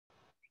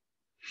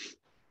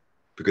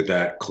Look at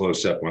that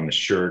close up on the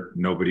shirt.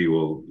 Nobody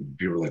will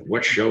be like,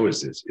 what show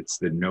is this? It's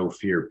the No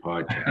Fear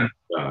podcast.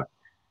 Uh,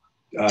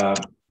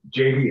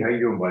 JD, how you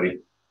doing, buddy?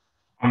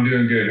 I'm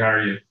doing good. How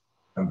are you?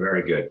 I'm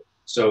very good.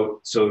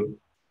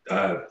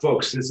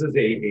 Folks, this is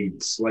a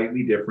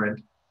slightly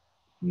different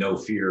No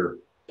Fear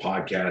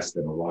podcast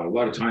than a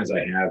lot of times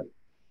I have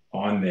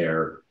on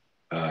there.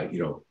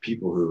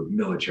 People who are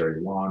military,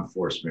 law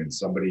enforcement,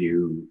 somebody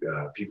who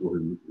people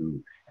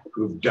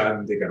who've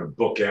done, they got a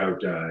book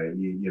out.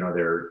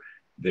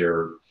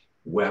 They're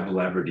web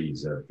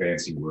celebrities, a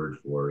fancy word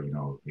for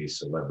a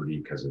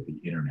celebrity because of the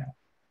internet.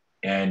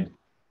 And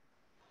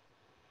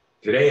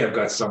today I've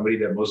got somebody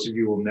that most of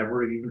you will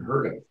never have even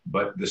heard of,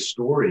 but the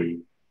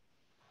story.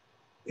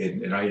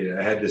 And I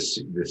had this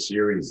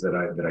series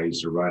that I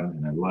used to run,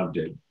 and I loved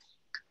it.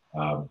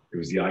 It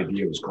was the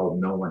idea. It was called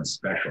 "No One's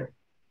Special,"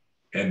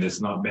 and it's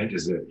not meant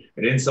as an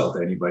insult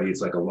to anybody. It's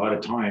like a lot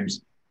of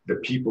times the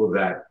people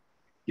that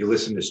you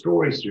listen to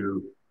stories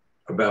to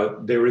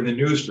about, they were in the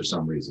news for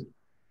some reason.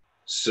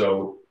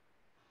 So,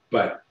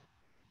 but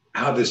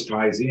how this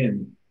ties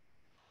in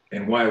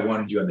and why I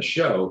wanted you on the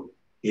show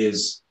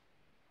is,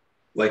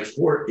 like,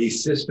 for a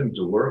system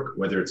to work,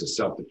 whether it's a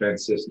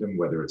self-defense system,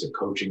 whether it's a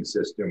coaching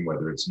system,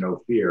 whether it's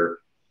No Fear,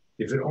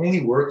 if it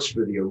only works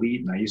for the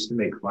elite, and I used to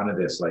make fun of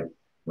this, like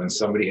when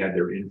somebody had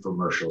their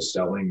infomercial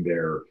selling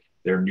their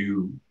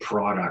new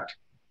product,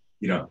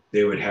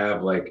 they would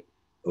have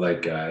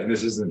and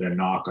this isn't a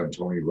knock on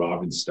Tony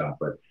Robbins stuff,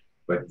 but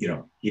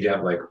he'd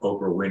have like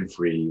Oprah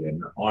Winfrey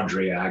and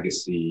Andre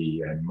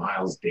Agassi and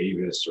Miles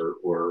Davis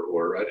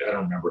or I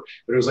don't remember,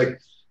 but it was like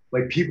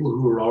people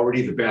who were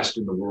already the best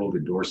in the world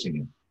endorsing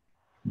him.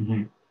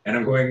 Mm-hmm. And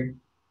I'm going,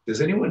 does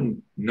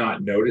anyone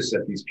not notice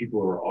that these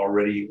people are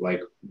already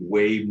like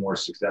way more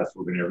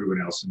successful than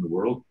everyone else in the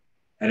world?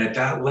 And at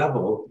that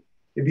level,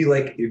 it'd be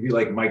like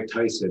Mike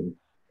Tyson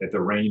at the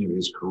reign of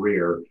his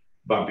career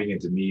bumping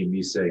into me and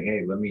me saying,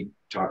 hey, let me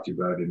talk to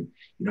you about it. And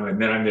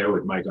then I'm there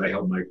with Mike. I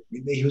helped Mike.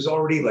 He was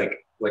already like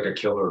a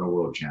killer and a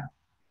world champ.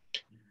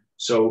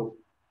 So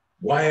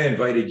why I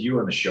invited you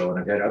on the show, and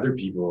I've had other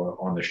people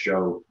on the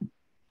show,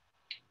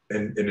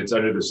 and it's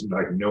under this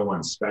like No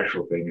One's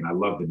Special thing, and I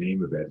love the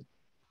name of it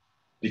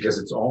because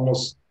it's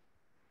almost,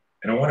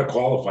 and I want to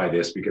qualify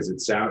this because it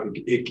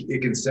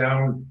can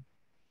sound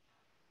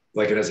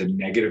like it has a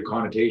negative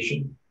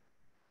connotation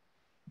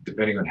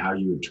depending on how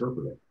you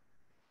interpret it.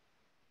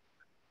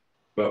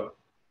 But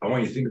I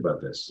want you to think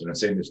about this, and I'm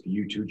saying this to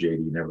you too, JD,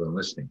 and everyone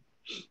listening.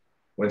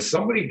 When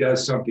somebody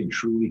does something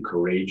truly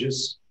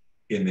courageous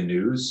in the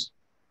news,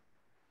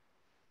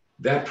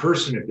 that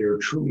person, if they were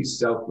truly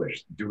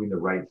selfish, doing the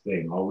right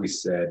thing,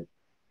 always said,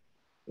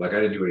 like, I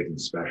didn't do anything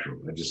special.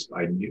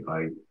 I knew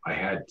I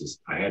had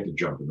to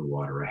jump in the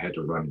water. I had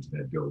to run into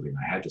that building.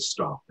 I had to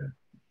stop them.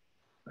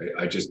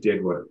 I just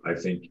did what I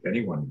think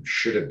anyone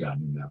should have done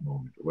in that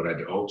moment, what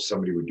I'd hope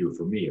somebody would do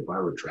for me if I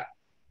were trapped.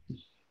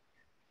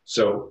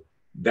 So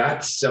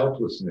that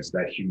selflessness,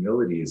 that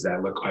humility is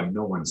that, look, I'm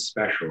no one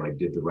special. I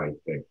did the right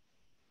thing.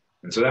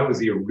 And so that was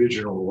the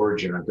original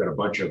origin. I've got a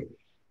bunch of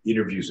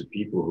interviews with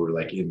people who are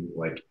like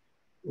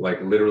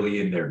literally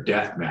in their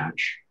death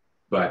match,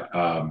 but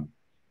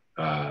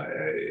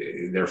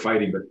they're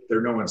fighting, but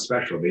they're no one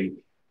special. And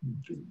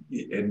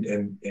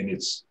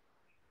it's,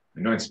 I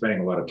know I'm spending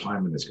a lot of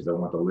time on this because I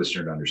want the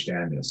listener to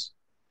understand this.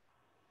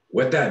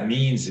 What that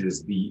means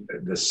is the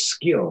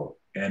skill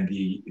and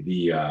the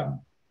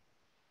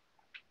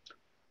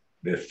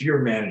fear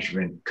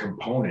management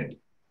component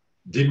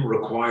didn't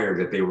require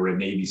that they were a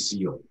Navy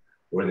SEAL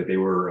or that they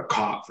were a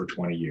cop for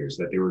 20 years,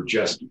 that they were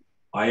just,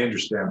 I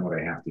understand what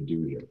I have to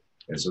do here.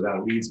 And so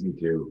that leads me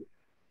to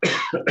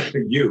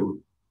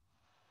you.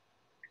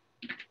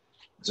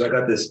 So I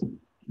got this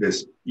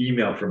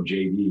email from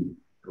JD,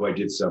 who I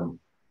did some,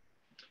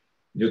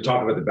 you'll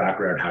talk about the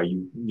background, how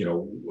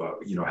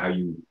how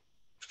you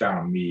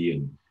found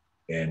me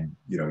and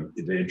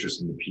the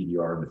interest in the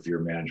PDR and the fear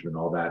management,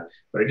 all that.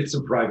 But I did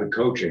some private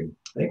coaching.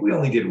 I think we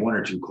only did one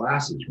or two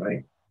classes,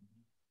 right?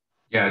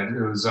 Yeah,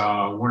 it was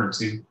one or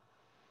two.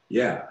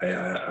 Yeah,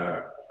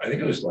 I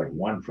think it was like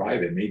one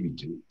private, maybe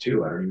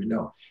two. I don't even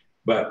know.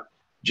 But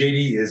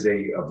JD is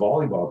a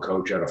volleyball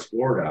coach out of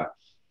Florida,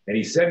 and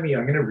he sent me,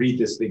 I'm going to read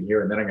this thing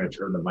here, and then I'm going to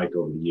turn the mic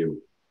over to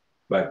you.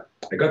 But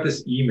I got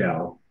this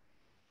email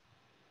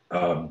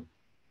it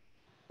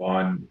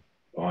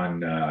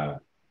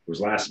was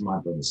last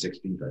month on the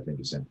 16th, I think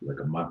you sent, like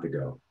a month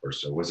ago or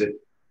so. Was it?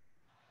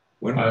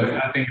 When?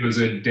 I think it was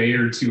a day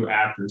or two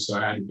after, so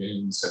I had to be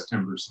in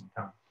September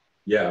sometime.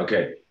 Yeah,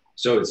 okay.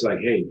 So it's like,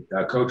 hey,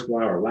 Coach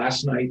Blower,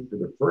 last night, for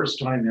the first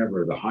time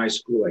ever, the high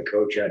school I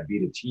coach at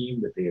beat a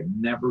team that they had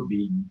never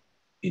beaten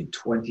in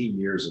 20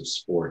 years of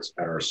sports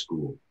at our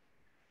school.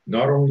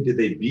 Not only did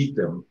they beat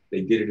them,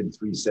 they did it in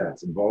 3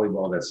 sets. In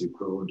volleyball, that's the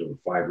equivalent of a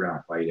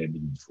 5-round fight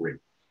ending in 3.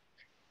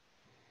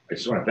 I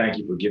just want to thank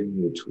you for giving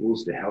me the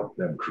tools to help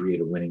them create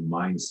a winning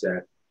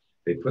mindset.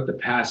 They put the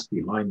past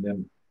behind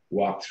them,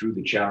 walked through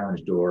the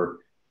challenge door,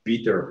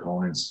 beat their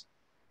opponents.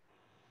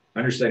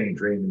 Understanding and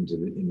training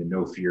them in the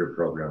No Fear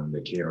program,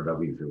 the KNOW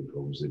Fear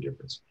program is the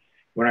difference.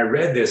 when I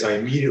read this, I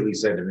immediately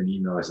sent him an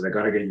email. I said, I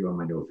got to get you on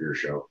my No Fear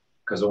show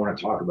because I want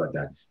to talk about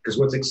that. Because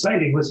what's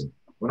exciting, listen,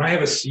 when I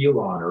have a SEAL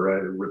on or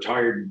a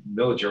retired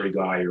military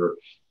guy or,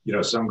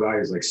 some guy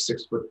who's like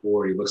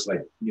 6'4", he looks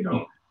like,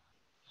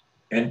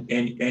 and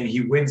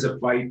he wins a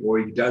fight or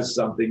he does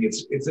something,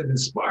 it's an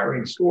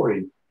inspiring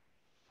story.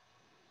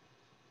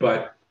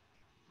 But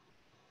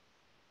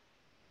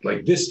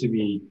like this to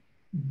me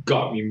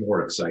got me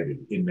more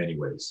excited in many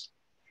ways.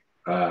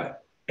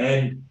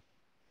 And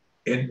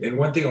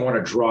one thing I want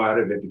to draw out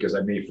of it, because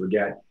I may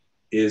forget,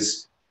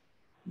 is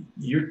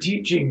you're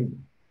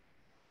teaching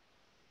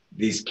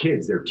these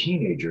kids, they're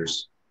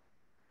teenagers,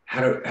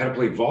 how to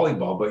play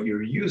volleyball, but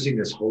you're using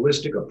this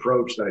holistic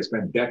approach that I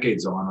spent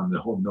decades on the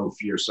whole No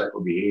Fear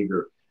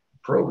Psychobehavior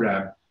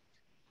program.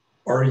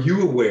 Are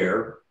you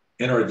aware,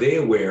 and are they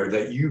aware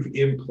that you've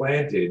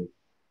implanted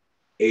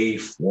a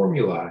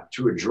formula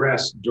to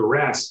address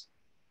duress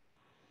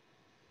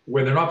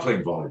when they're not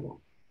playing volleyball?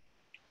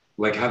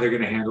 Like how they're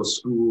going to handle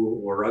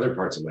school or other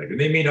parts of life. And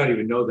they may not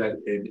even know that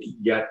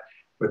yet,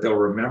 but they'll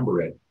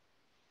remember it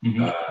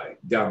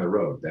down the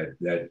road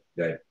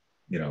that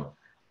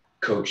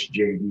Coach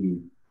JD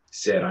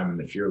said, I'm in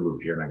the fear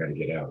loop here and I got to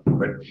get out.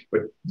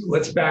 But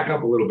let's back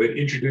up a little bit,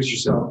 introduce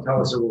yourself, tell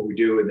us what we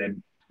do,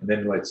 and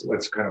then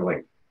let's kind of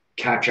like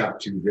catch up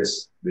to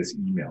this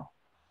email.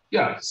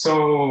 Yeah,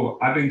 so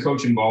I've been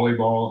coaching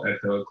volleyball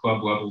at the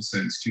club level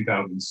since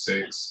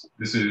 2006.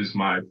 This is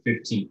my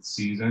 15th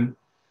season.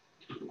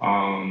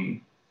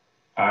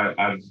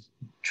 I've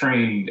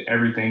trained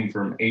everything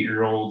from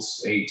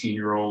 8-year-olds,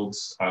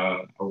 18-year-olds.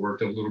 I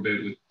worked a little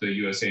bit with the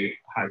USA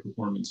High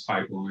Performance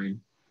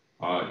Pipeline,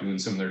 doing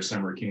some of their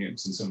summer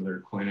camps and some of their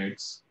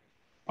clinics.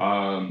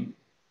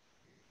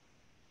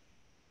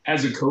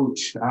 As a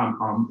coach,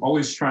 I'm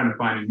always trying to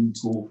find a new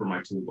tool for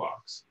my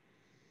toolbox.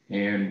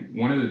 And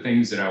one of the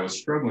things that I was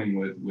struggling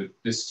with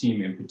this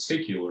team in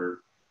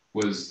particular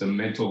was the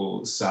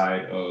mental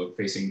side of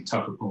facing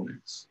tough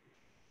opponents.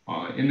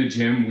 In the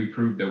gym, we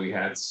proved that we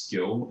had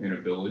skill and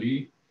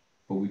ability,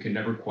 but we could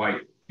never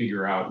quite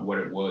figure out what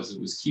it was that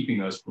was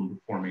keeping us from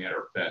performing at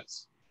our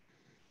best.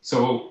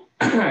 So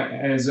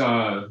as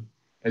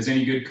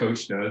any good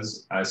coach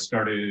does, I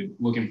started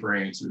looking for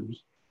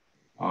answers.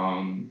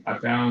 I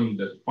found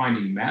the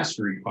Finding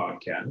Mastery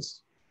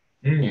podcast,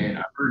 and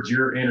I heard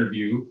your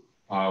interview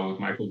with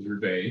Michael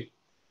Gervais,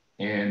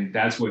 and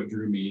that's what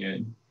drew me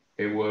in.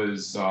 It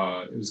was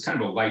kind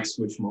of a light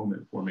switch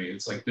moment for me.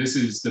 It's like, this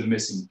is the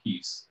missing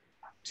piece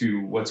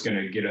to what's going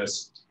to get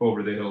us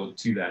over the hill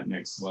to that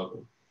next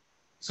level.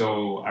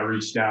 So I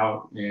reached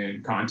out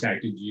and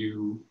contacted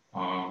you.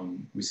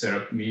 We set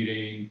up a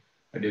meeting.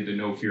 I did the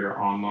No Fear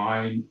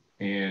online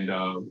and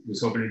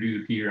was hoping to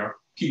do the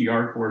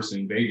PDR course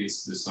in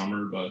Vegas this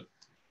summer, but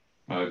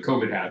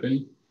COVID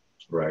happened.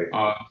 Right.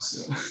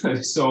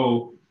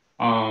 So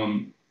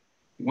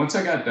once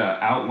I got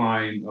the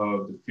outline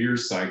of the fear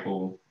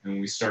cycle and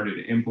we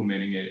started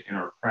implementing it in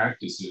our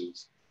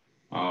practices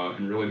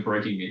and really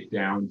breaking it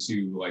down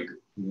to like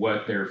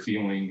what they're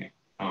feeling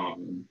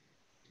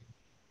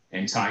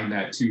and tying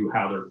that to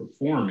how they're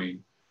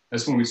performing,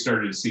 that's when we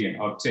started to see an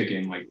uptick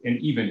in like, and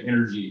even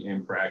energy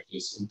in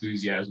practice,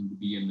 enthusiasm to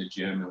be in the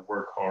gym and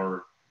work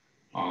hard.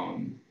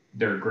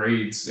 Their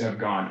grades have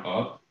gone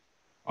up.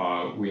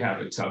 We have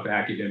a tough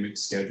academic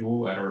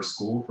schedule at our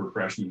school for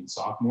freshmen and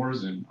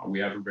sophomores, and we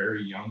have a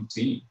very young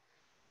team.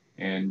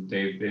 And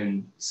they've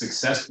been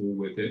successful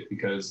with it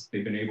because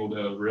they've been able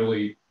to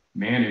really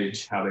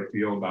manage how they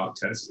feel about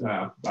test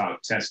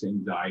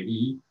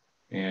anxiety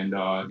and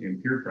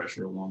peer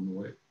pressure along the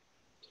way.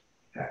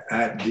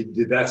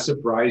 Did that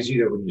surprise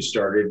you that when you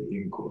started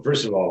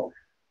first of all,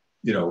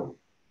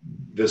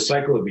 the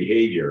cycle of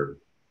behavior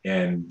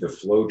and the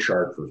flow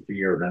chart for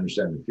fear and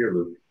understanding the fear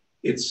loop,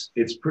 it's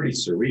pretty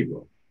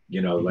cerebral,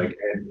 like,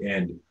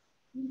 and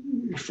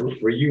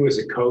for you as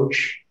a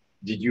coach,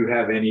 did you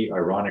have any,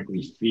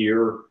 ironically,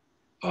 fear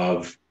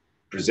of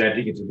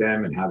presenting it to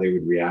them and how they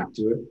would react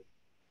to it?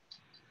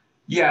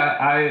 Yeah,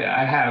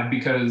 I have,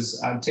 because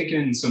I've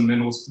taken some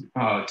mental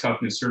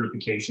toughness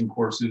certification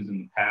courses in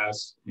the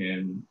past,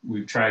 and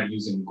we've tried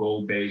using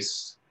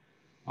goal-based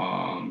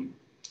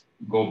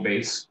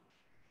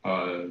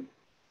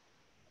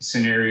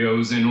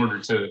scenarios in order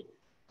to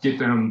get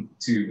them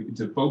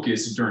to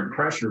focus during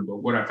pressure. But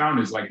what I found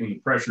is, like, when the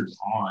pressure's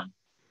on,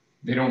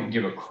 they don't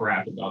give a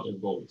crap about their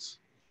goals.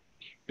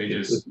 They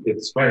just,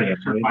 it's funny.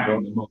 I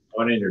want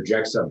to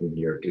interject something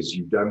here, because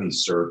you've done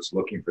these certs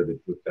looking for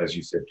as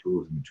you said,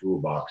 tools in the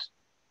toolbox.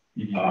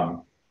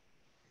 And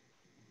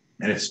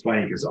it's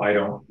funny because I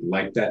don't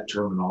like that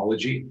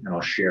terminology, and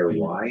I'll share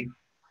why.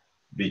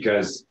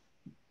 Because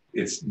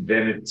it's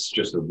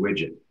just a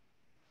widget.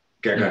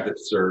 Okay, I got the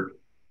cert.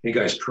 Hey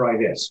guys, try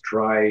this.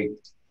 Try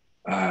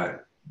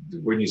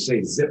when you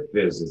say Zip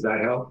Fizz, does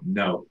that help?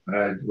 No.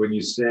 When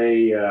you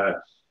say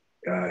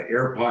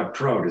AirPod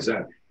Pro, does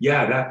that?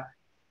 Yeah, that.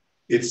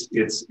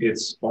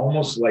 It's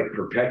almost like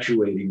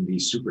perpetuating the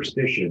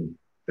superstition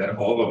that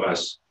all of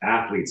us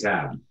athletes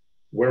have.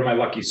 Where are my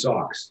lucky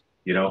socks?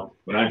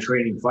 When I'm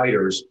training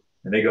fighters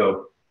and they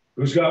go,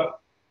 who's got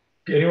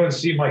anyone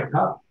see my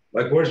cup?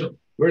 Like,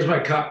 where's my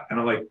cup? And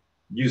I'm like,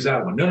 use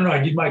that one. No,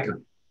 I need my cup.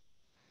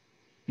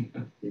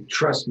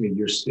 Trust me,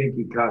 your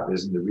stinky cup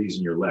isn't the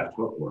reason your left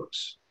hook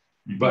works.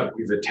 Mm-hmm. But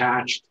we've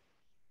attached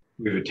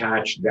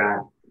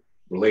that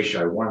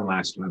relation. I won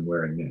last time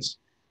wearing this.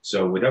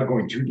 So without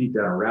going too deep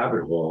down a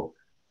rabbit hole,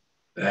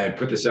 I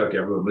put this out to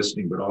everyone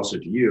listening, but also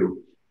to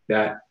you,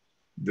 that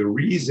the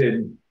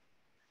reason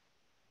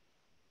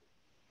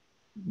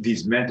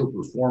these mental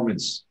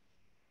performance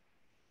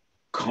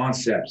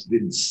concepts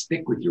didn't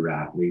stick with your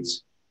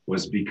athletes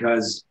was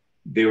because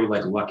they were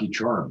like Lucky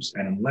Charms.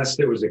 And unless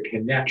there was a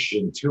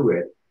connection to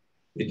it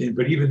didn't.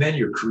 But even then,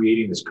 you're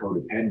creating this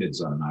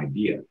codependence on an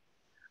idea.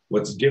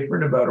 What's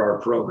different about our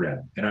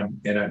program,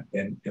 and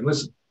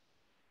listen,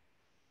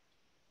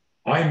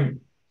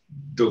 I'm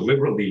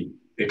deliberately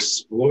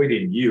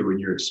exploiting you and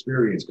your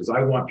experience because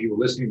I want people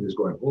listening to this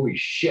going, holy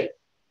shit.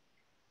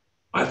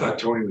 I thought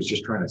Tony was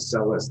just trying to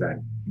sell us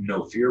that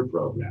no fear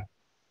program.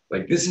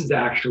 Like, this is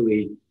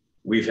actually,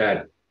 we've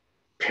had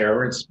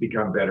parents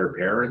become better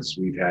parents.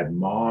 We've had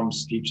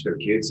moms teach their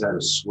kids how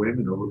to swim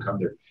and overcome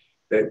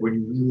that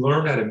when we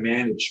learn how to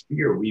manage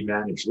fear, we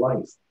manage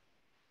life.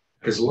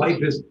 Because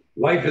life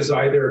is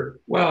either,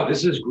 well,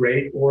 this is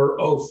great,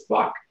 or, oh,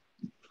 fuck.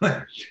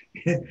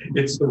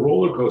 It's the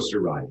roller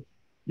coaster ride.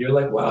 You're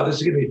like, wow, this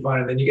is going to be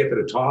fun. And then you get to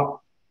the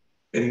top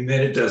and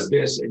then it does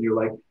this and you're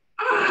like,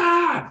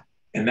 ah,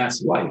 and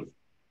that's life.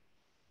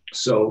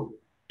 So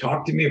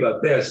talk to me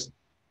about this.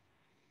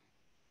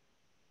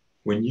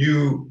 When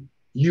you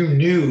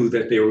knew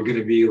that they were going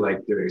to be like,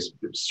 there's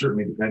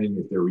certainly depending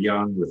if they were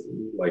young with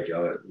like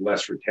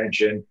less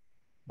retention.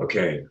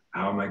 Okay,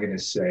 how am I going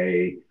to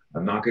say,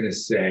 I'm not going to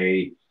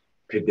say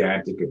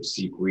pedantic,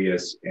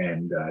 obsequious,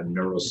 and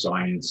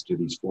neuroscience to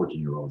these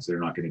 14-year-olds. They're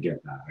not going to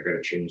get that. I got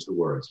to change the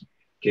words.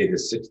 Okay, the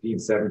 16,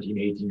 17,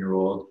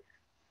 18-year-old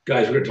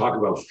guys, we're going to talk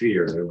about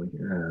fear. They're like,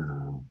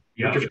 oh,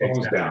 put your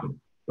phones down,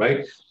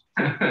 right?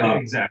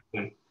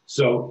 Exactly.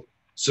 So,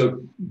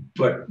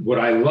 but what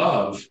I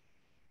love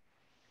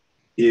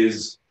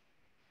is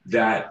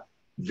that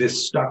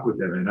this stuck with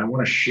them. And I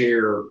want to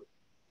share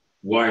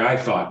why I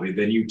thought,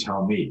 then you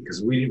tell me,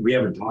 because we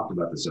haven't talked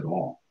about this at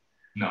all.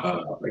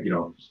 No.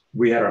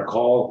 We had our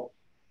call.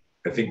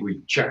 I think we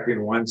checked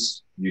in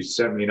once. You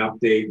sent me an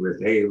update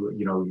with, hey,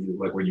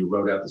 like when you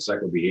wrote out the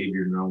cycle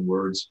behavior in your own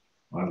words,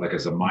 like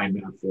as a mind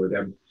map for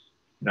them.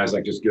 And I was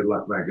like, just good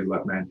luck,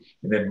 man.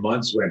 And then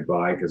months went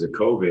by because of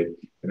COVID.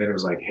 And then it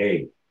was like,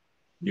 hey,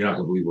 you're not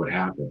going to believe what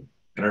happened.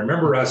 And I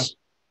remember us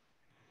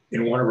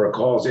in one of our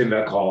calls, in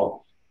that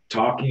call,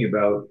 talking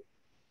about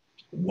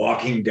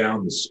walking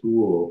down the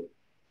school.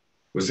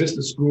 Was this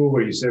the school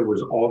where you said it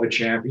was all the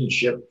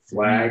championship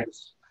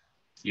flags?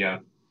 Yeah.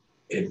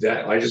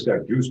 I just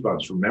got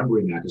goosebumps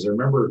remembering that, because I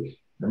remember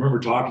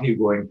talking to you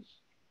going,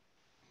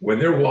 when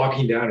they're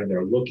walking down and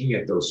they're looking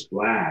at those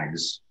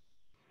flags,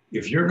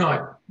 if you're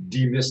not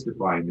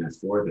demystifying that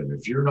for them,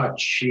 if you're not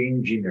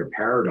changing their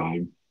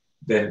paradigm,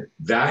 then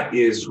that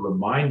is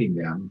reminding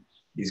them,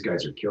 these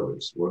guys are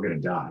killers. We're going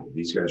to die.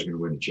 These guys are going to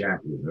win the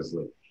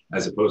championship,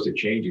 as opposed to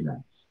changing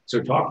that.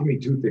 So talk to me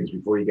two things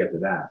before you get to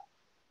that.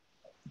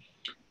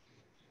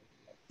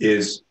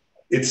 Is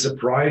it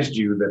surprised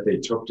you that they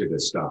took to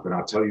this stuff? And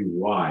I'll tell you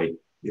why.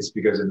 It's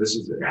because, and this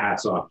is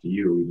hats off to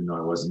you, even though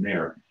I wasn't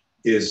there,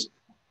 is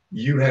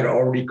you had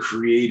already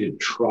created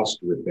trust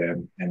with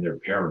them and their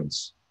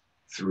parents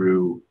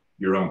through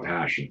your own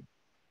passion.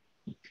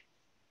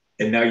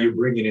 And now you're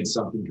bringing in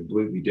something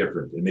completely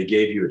different. And they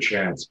gave you a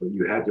chance, but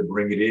you had to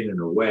bring it in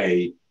a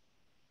way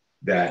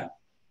that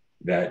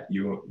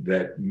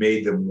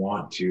made them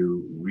want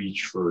to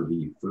reach for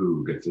the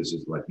food, if this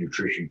is like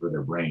nutrition for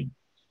their brain.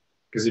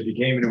 Because if you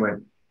came in and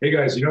went, hey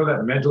guys, you know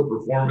that mental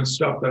performance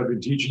stuff that I've been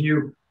teaching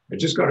you? I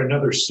just got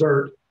another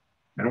cert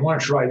and I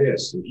want to try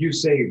this. If you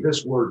say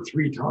this word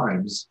 3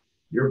 times,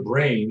 your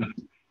brain,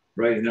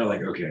 right? And they're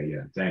like, okay,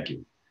 yeah, thank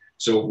you.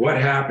 So what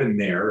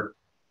happened there?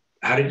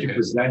 How did you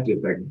present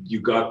it that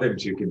you got them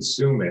to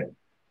consume it?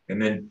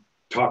 And then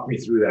talk me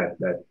through that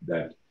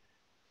the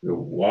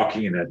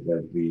walking and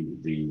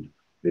the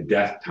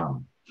death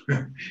tongue,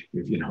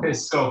 if you know.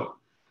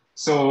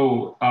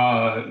 So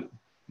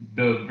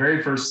the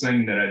very first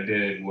thing that I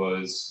did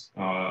was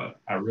I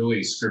really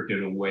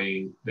scripted a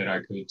way that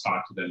I could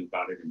talk to them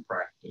about it in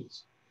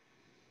practice.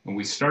 And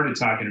we started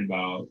talking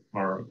about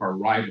our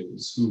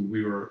rivals, who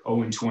we were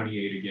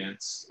 0-28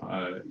 against.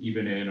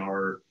 Even in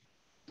our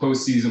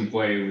postseason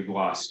play, we've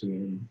lost to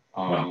them.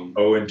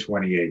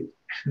 0-28.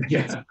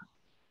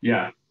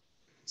 Yeah.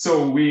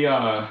 So we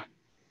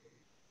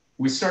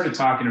started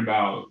talking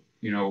about,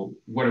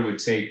 what it would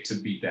take to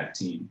beat that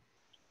team.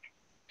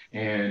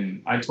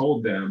 And I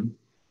told them,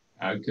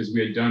 because we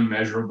had done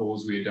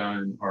measurables, we had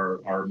done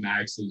our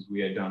maxes,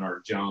 we had done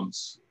our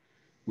jumps,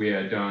 we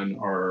had done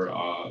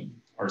our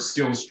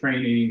skills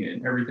training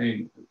and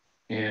everything,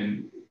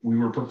 and we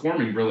were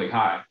performing really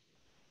high.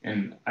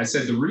 And I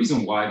said the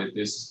reason why that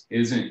this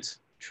isn't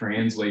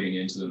translating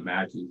into the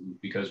matches is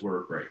because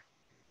we're afraid.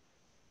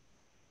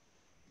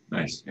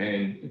 Nice.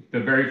 And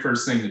the very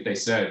first thing that they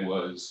said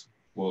was,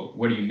 well,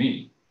 what do you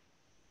mean?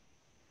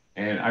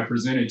 And I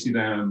presented to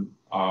them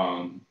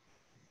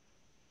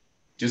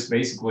just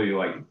basically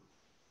like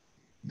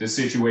the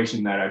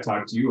situation that I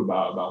talked to you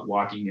about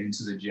walking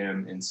into the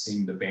gym and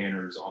seeing the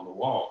banners on the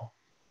wall.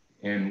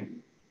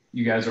 And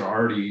you guys are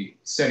already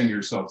setting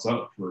yourselves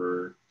up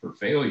for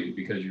failure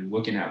because you're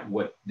looking at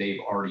what they've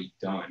already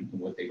done and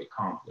what they've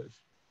accomplished.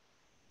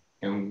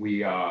 And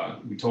we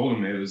told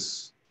them it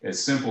was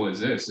as simple as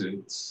this.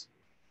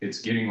 It's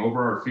getting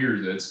over our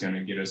fears that's going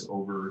to get us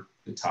over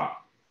the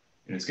top.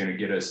 And it's going to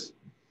get us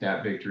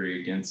that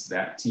victory against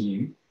that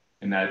team.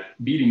 And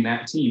that beating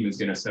that team is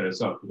going to set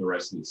us up for the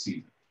rest of the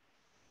season.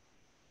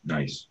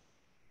 Nice.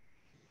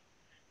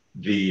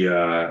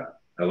 I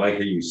like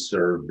how you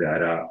serve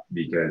that up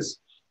because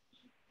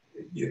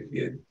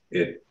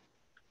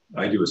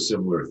I do a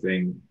similar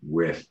thing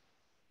with,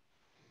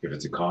 if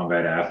it's a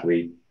combat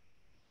athlete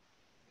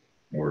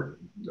or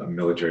a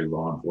military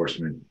law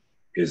enforcement,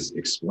 is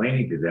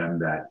explaining to them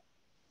that,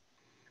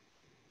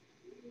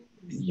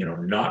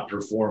 not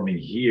performing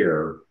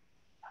here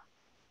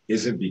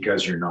isn't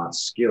because you're not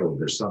skilled.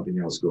 There's something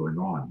else going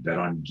on. That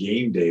on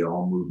game day,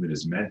 all movement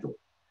is mental.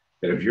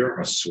 That if you're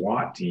on a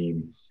SWAT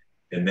team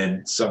and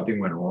then something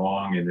went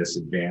wrong in this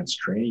advanced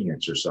training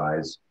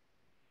exercise,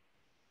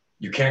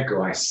 you can't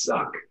go, I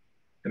suck.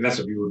 And that's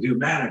what people do.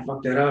 Man, I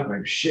fucked that up.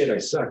 I'm shit, I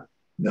suck.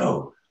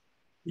 No,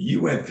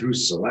 you went through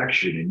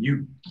selection and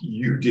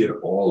you did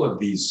all of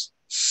these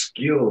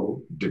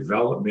skill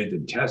development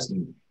and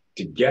testing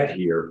to get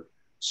here.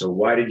 So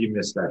why did you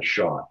miss that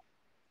shot?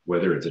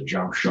 Whether it's a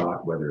jump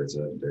shot, whether it's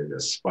a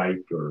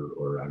spike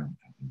or I don't know,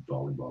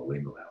 volleyball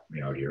lingo help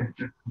me out here,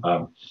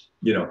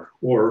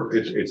 or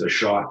it's a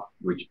shot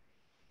which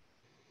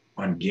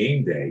on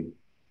game day,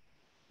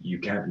 you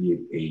can't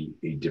be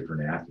a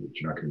different athlete.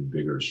 You're not going to be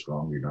bigger or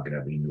stronger. You're not going to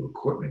have any new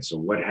equipment. So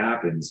what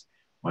happens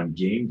on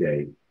game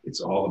day, it's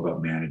all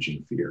about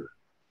managing fear.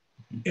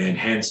 And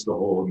hence the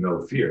whole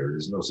no fear.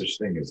 There's no such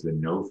thing as the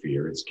no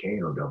fear. It's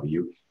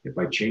KNOW. If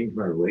I change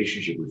my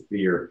relationship with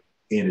fear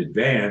in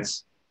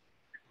advance,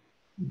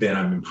 then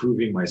I'm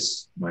improving my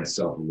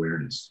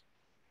self-awareness.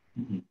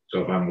 Mm-hmm.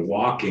 So if I'm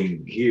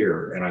walking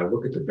here and I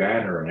look at the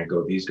banner and I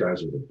go, these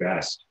guys are the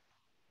best.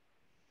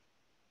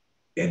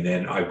 And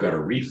then I've got a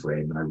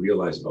reframe and I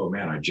realize, oh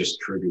man, I just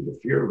triggered the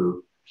fear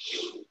loop.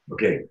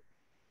 Okay,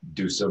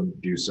 do some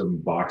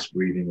box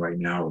breathing right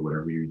now or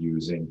whatever you're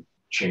using.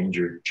 Change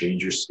your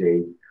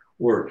state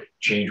or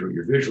change what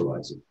you're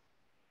visualizing,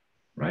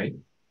 right?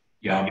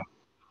 Yeah.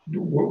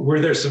 Were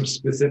there some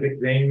specific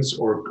things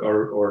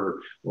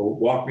or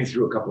walk me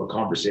through a couple of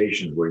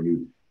conversations where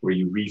you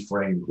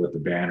reframed what the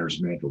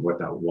banners meant or what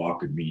that walk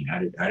could mean?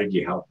 How did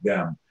you help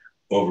them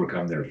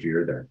overcome their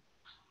fear there?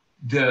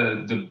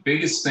 The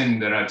biggest thing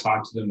that I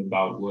talked to them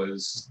about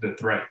was the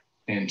threat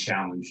and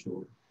challenge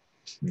story.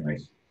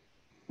 Nice.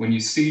 When you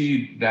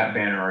see that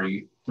banner, are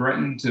you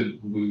threatened to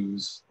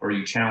lose or are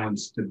you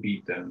challenged to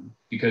beat them?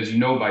 Because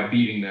by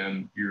beating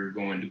them, you're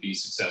going to be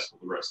successful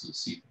the rest of the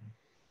season.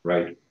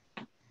 Right.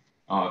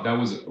 That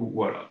was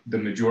what the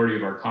majority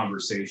of our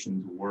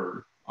conversations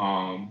were.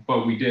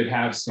 But we did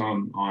have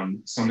some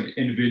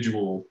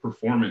individual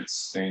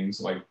performance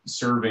things like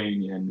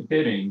serving and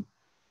hitting,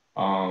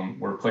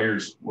 where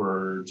players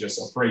were just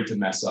afraid to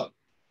mess up.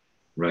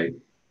 Right.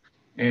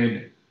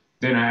 And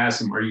then I asked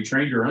them, are you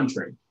trained or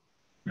untrained?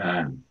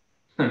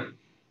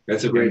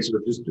 That's a great, so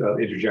just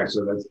interject.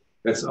 So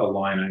that's a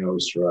line I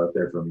always throw out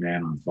there from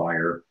Man on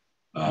Fire.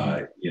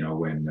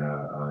 When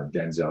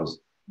Denzel's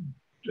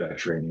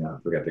training, I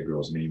forget the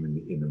girl's name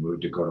in the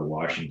movie, Dakota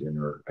Washington,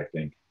 or I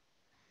think,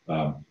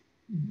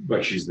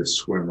 but she's the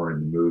swimmer in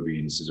the movie,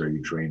 and he says, "Are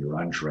you trained or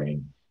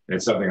untrained?" And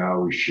it's something I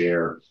always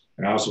share.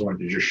 And I also wanted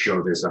to just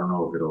show this. I don't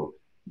know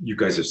if you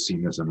guys have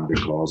seen this on other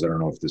calls. I don't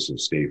know if this will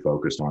stay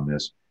focused on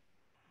this,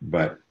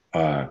 but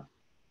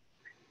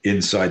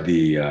inside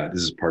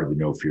this is part of the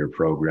No Fear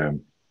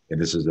program,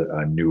 and this is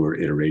a newer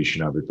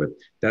iteration of it, but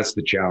that's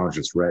the challenge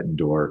that's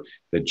threatened or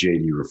that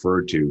JD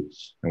referred to.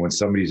 And when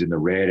somebody's in the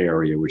red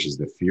area, which is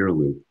the fear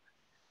loop,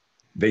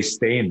 they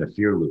stay in the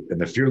fear loop. And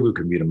the fear loop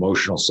can be an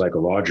emotional,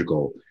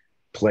 psychological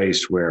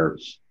place where,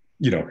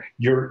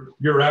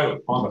 you're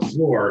out on the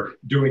floor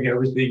doing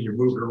everything, you're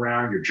moving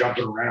around, you're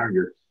jumping around,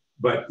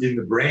 but in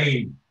the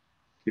brain,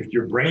 if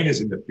your brain is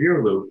in the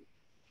fear loop,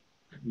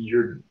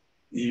 you're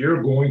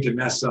going to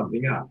mess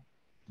something up.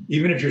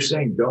 Even if you're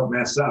saying don't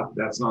mess up,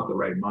 that's not the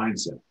right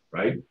mindset,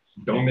 right?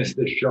 Don't miss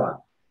this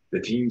shot. The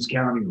team's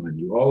counting on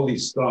you. All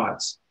these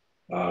thoughts.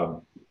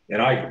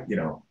 And I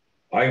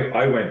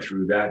went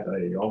through that.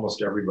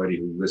 Almost everybody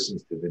who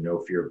listens to the No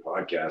Fear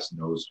podcast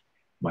knows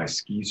my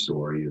ski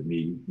story of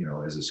me,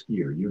 as a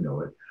skier,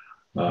 it.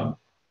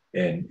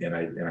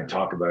 And I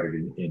talk about it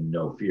in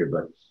No Fear.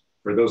 But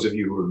for those of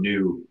you who are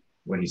new,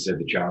 when he said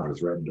the challenge was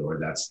threatened, or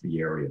that's the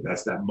area,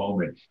 that's that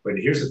moment. But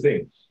here's the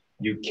thing: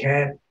 you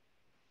can't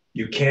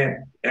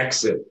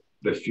exit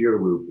the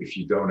fear loop if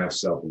you don't have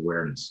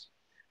self-awareness.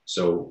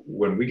 So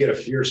when we get a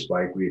fear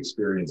spike, we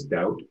experience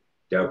doubt.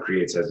 Doubt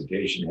creates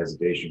hesitation.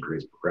 Hesitation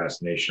creates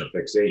procrastination or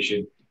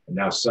fixation. And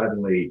now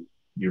suddenly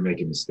you're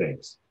making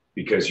mistakes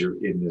because you're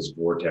in this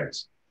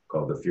vortex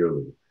called the fear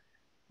loop.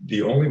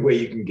 the only way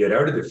you can get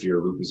out of the fear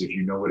loop is if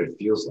you know what it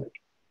feels like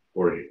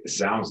or it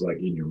sounds like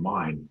in your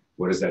mind.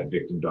 What does that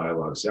victim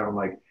dialogue sound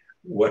like?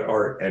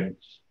 And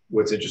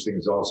what's interesting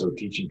is also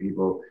teaching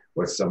people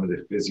what some of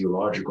the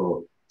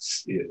physiological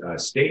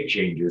state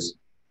changes,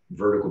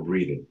 vertical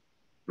breathing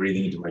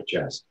into my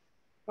chest,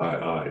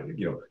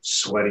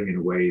 sweating in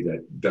a way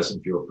that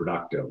doesn't feel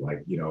productive,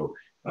 like,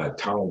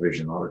 tunnel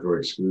vision, auditory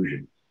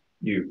exclusion.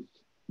 You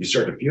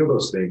start to feel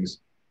those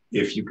things.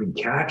 If you can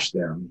catch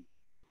them,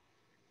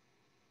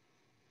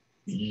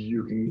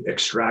 you can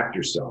extract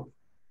yourself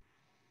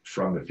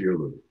from the fear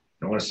loop.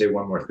 I want to say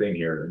one more thing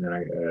here, and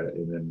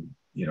then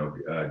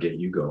get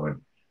you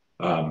going.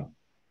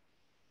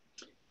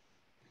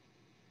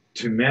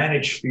 To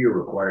manage fear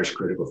requires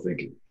critical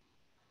thinking.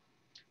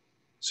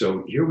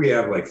 So here we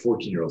have like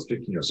 14-year-olds,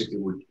 15-year-olds,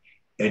 16-year-olds,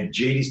 and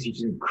JD's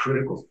teaching them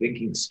critical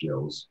thinking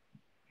skills.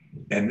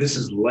 And this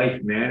is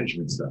life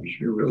management stuff. You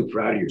should be really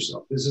proud of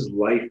yourself. This is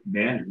life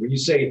management. When you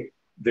say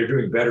they're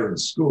doing better in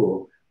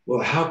school,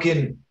 well, how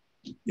can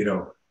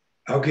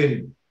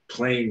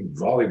playing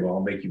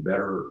volleyball make you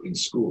better in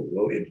school?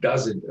 Well, it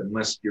doesn't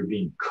unless you're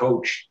being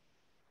coached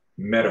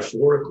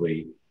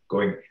metaphorically,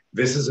 going,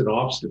 this is an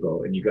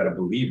obstacle and you got to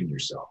believe in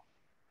yourself.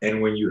 And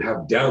when you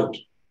have doubt,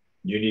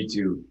 you need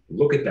to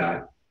look at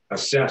that,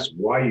 assess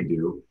why you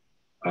do.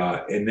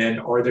 And then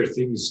are there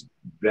things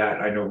that,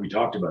 I know we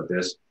talked about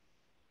this,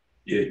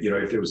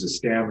 if there was a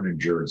stamina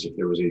endurance, if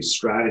there was a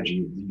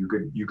strategy, you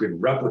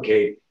could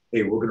replicate,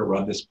 hey, we're going to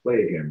run this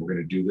play again. We're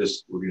going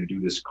to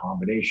do this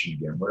combination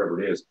again,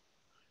 whatever it is.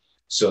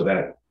 So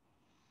that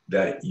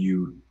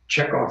you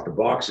check off the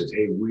boxes.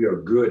 Hey, we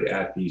are good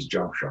at these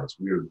jump shots.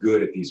 We are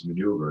good at these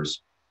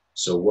maneuvers.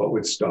 So what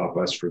would stop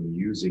us from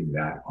using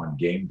that on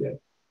game day?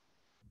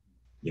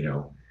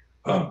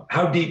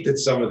 How deep did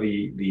some of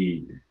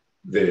the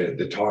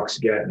talks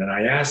get? And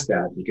I asked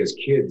that because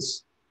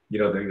kids,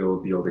 the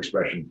old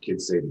expression,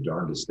 kids say the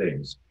darndest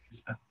things.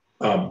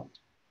 One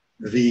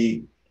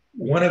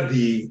of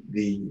the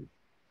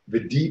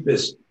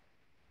deepest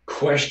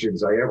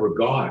questions I ever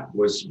got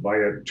was by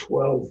a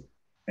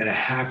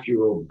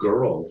 12-and-a-half-year-old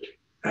girl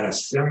at a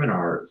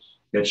seminar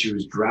that she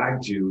was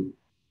dragged to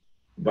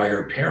by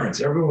her parents.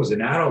 Everyone was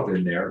an adult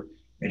in there,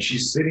 and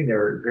she's sitting there.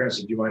 Her parents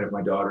said, "Do you mind if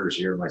my daughter is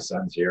here? My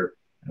son's here."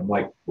 And I'm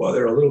like, "Well,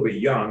 they're a little bit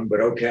young,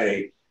 but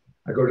okay."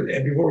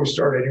 And before we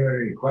started, anyone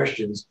had any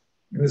questions?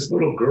 And this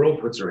little girl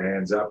puts her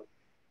hands up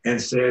and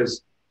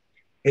says,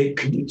 "Hey,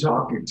 could you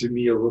talk to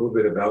me a little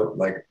bit about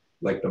like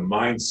the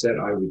mindset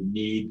I would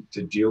need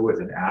to deal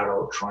with an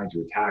adult trying to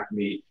attack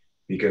me,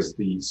 because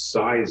the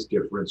size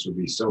difference would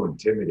be so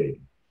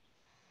intimidating."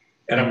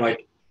 And I'm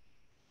like,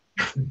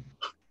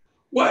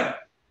 "What?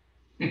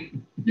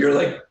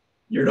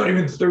 You're not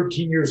even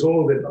 13 years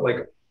old, and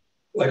like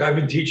I've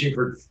been teaching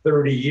for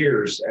 30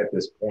 years at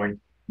this point,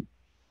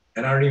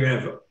 and I don't even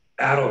have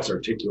adults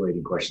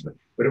articulating questions."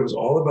 But it was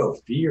all about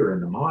fear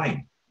in the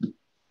mind. It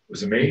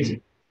was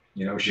amazing.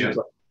 She was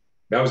like,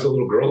 that was the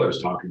little girl I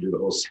was talking to the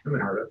whole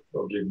seminar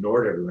that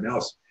ignored everyone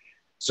else.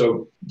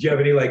 So do you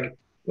have any like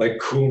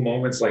cool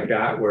moments like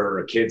that where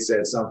a kid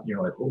said something,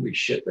 like, holy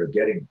shit, they're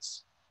getting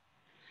this?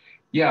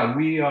 Yeah,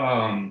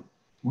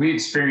 we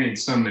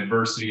experienced some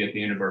adversity at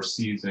the end of our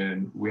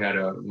season. We had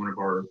one of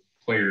our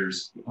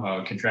players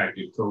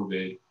contracted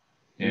COVID,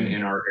 and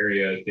in our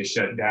area, they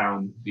shut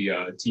down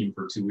the team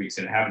for 2 weeks,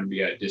 and it happened to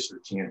be at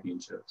district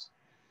championships.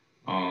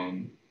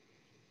 One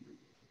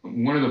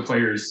of the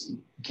players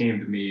came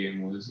to me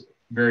and was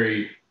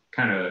very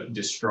kind of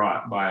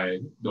distraught by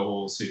the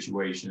whole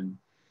situation.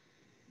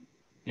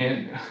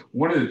 And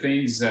one of the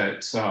things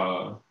that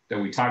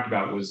we talked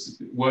about was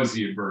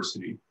the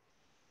adversity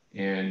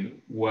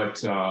and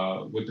what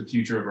the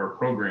future of our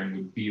program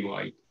would be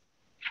like.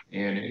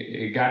 And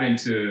it got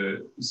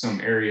into some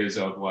areas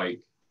of like,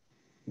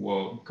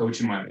 well,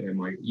 coach, am I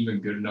even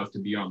good enough to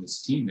be on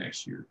this team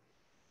next year?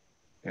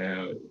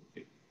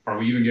 Are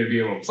we even going to be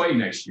able to play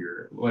next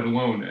year? Let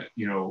alone,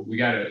 we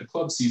got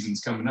club season's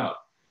coming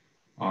up.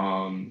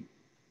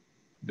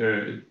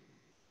 The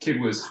kid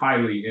was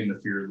highly in the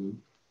fear loop,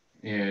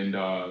 and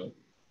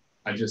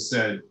I just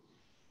said,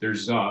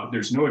 there's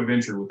no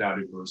adventure without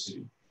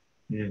adversity.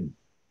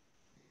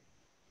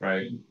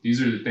 Right?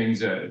 These are the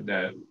things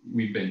that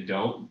we've been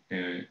dealt,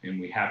 and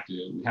we have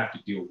to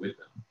deal with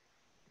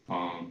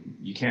them.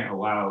 You can't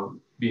allow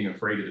being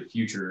afraid of the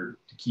future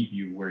to keep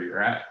you where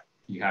you're at.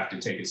 You have to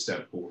take a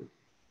step forward.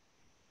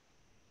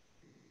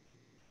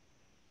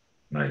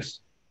 Nice.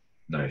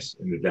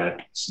 And did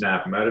that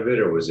snap him out of it,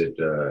 or was it?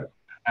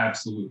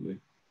 Absolutely.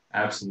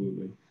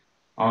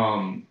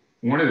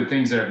 One of the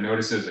things that I've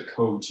noticed as a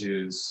coach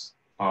is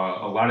a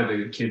lot of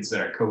the kids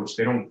that I coach,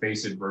 they don't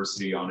face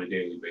adversity on a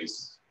daily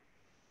basis.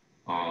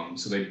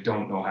 So they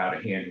don't know how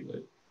to handle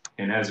it.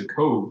 And as a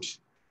coach,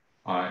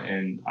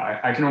 and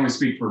I can only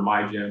speak for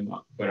my gym,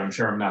 but I'm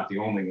sure I'm not the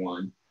only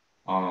one.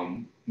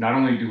 Not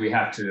only do we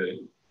have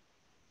to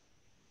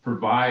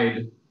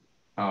provide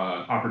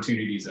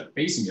opportunities at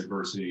facing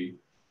adversity,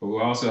 but we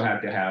also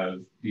have to have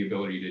the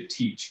ability to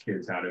teach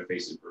kids how to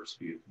face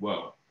adversity as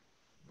well.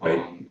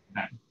 Right.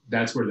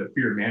 that's where the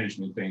fear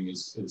management thing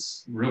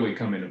is really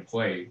come into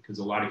play, because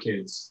a lot of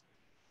kids,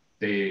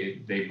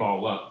 they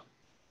ball up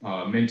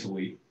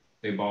mentally,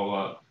 they ball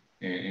up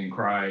and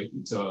cry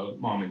to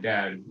mom and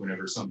dad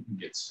whenever something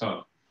gets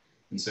tough,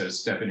 instead of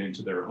stepping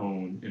into their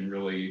own and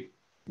really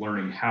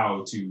learning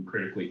how to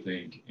critically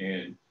think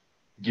and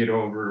get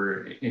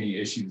over any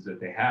issues that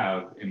they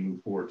have and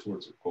move forward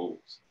towards their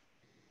goals.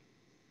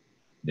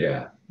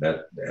 Yeah,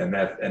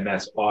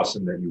 that's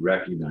awesome that you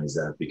recognize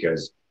that,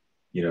 because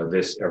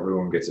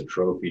everyone gets a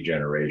trophy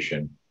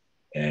generation,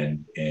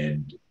 and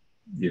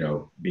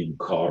being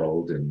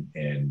coddled,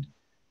 and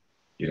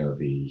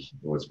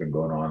what's been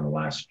going on in the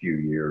last few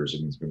years,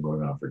 and it's been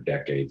going on for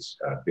decades,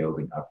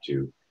 building up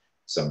to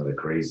some of the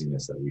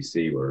craziness that we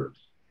see, where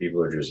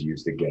people are just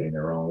used to getting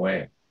their own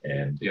way,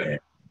 and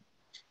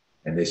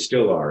they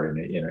still are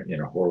in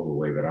a horrible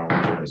way. But I don't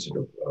want to turn this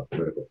into a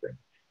political thing.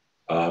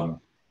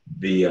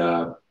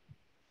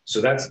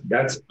 So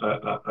that's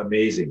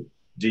amazing.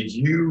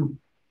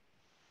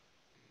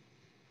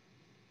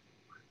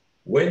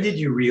 When did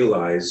you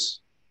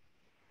realize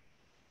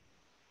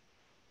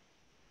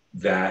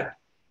that?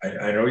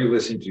 I know you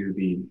listened to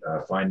the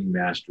Finding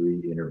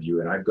Mastery interview,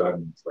 and I've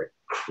gotten like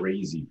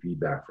crazy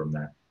feedback from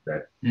that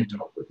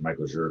talk with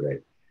Michael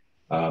Gervais.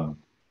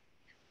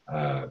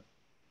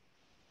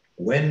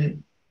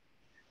 When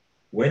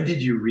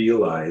did you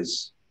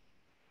realize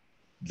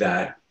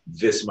that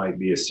this might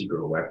be a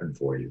secret weapon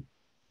for you?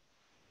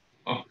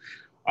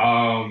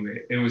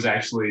 It was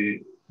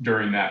actually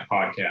during that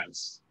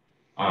podcast,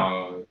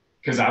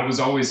 because I was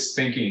always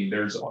thinking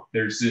there's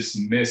this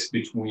miss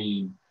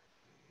between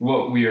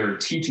what we are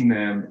teaching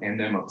them and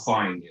them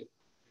applying it.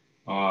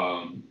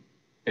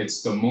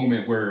 It's the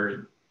moment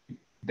where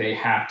they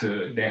have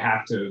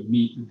to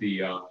meet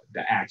the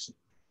action,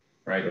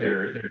 right?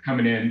 They're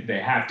coming in, they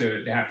have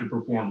to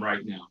perform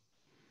right now.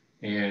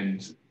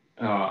 And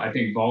I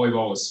think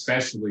volleyball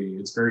especially,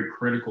 it's very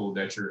critical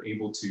that you're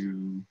able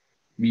to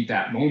meet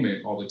that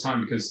moment all the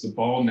time, because the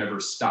ball never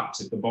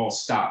stops. If the ball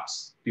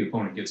stops, the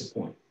opponent gets a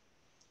point.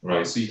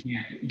 Right. So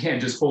you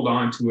can't just hold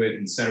on to it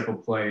and set up a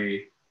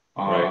play.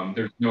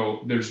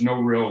 There's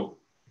no real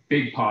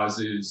big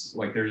pauses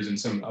like there is in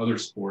some other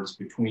sports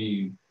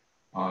between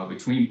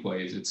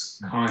plays.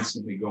 It's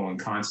constantly going,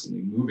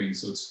 constantly moving.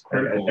 So it's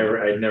critical.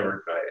 I'm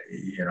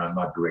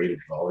not great at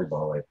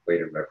volleyball. I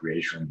played it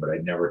recreationally, but I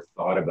never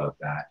thought about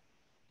that.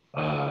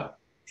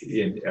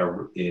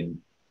 In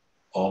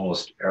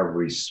almost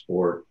every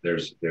sport,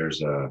 there's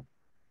an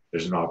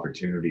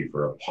opportunity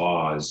for a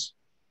pause.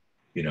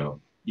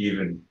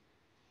 Even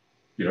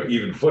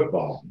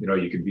football.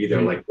 You can be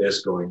there like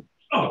this, going,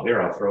 "Oh,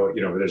 there, I'll throw it."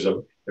 But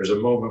there's a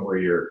moment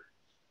where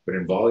but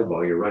in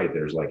volleyball, you're right.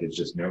 It's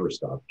just never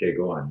stopped. Okay,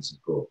 go on. This is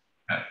cool.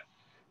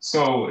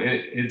 So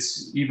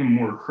it's even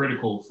more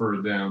critical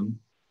for them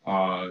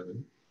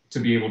to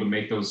be able to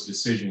make those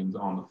decisions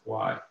on the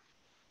fly.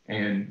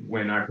 And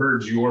when I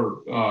heard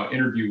your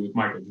interview with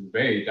Michael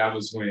Gervais, that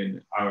was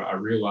when I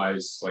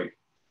realized, like,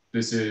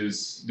 this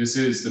is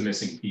the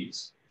missing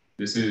piece.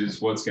 This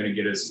is what's going to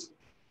get us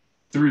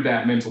through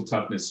that mental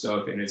toughness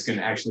stuff, and it's going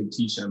to actually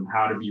teach them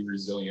how to be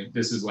resilient.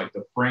 This is like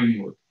the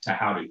framework to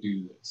how to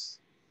do this.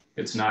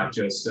 It's not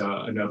just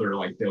another,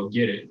 like, they'll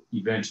get it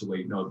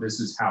eventually. No, this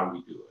is how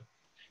we do it.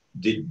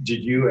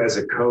 Did you, as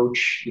a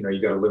coach, you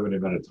got a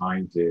limited amount of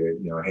time to,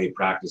 hey,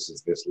 practice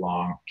is this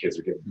long, kids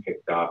are getting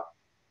picked up,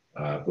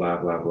 blah,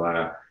 blah,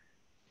 blah.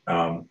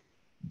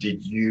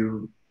 Did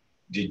you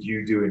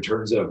do, in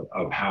terms of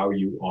how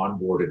you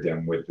onboarded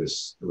them with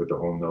the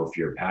whole no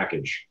fear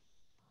package,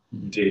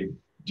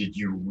 did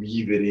you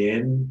weave it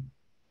in?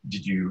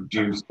 Did you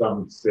do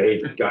some,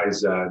 say,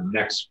 guys,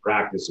 next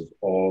practice is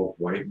all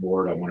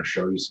whiteboard, I want to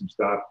show you some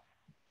stuff,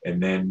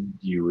 and then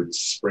you would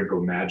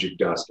sprinkle magic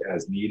dust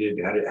as needed?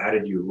 How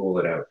did you roll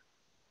it out?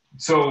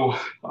 So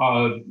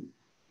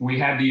we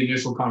had the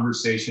initial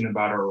conversation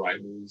about our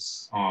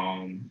rivals,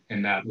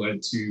 and that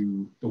led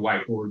to the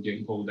whiteboard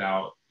getting pulled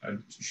out. I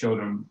showed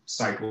them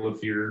cycle of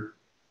fear,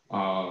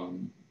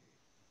 and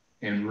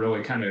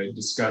really kind of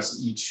discuss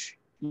each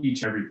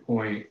every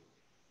point.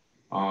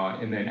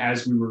 And then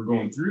as we were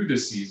going through the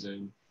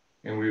season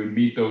and we would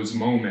meet those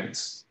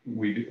moments,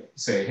 we'd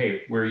say,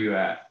 "Hey, where are you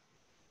at?"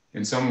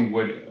 And someone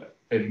would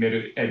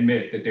admit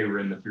that they were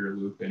in the fear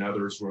loop, and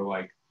others were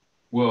like,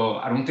 "Well,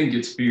 I don't think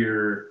it's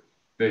fear."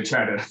 They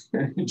try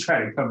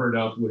to cover it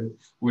up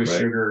with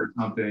sugar or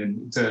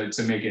something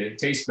to make it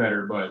taste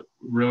better. But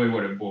really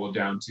what it boiled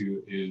down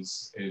to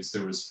is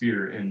there was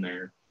fear in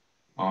there.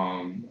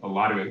 A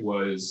lot of it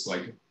was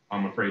like,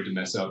 I'm afraid to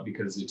mess up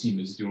because the team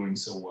is doing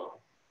so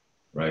well.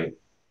 Right.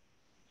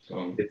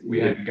 So we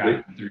had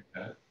gotten through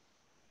that.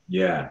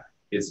 Yeah,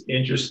 it's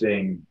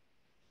interesting.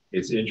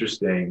 It's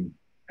interesting.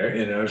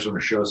 And I just want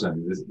to show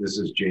something. This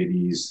is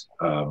JD's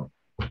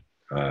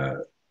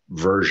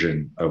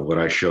version of what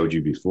I showed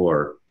you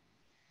before.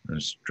 I'm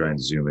just trying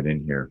to zoom it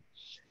in here.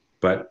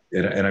 But,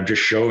 and I'm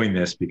just showing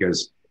this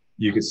because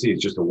you can see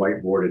it's just a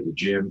whiteboard at the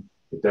gym.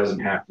 It doesn't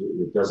have to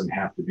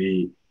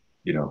be,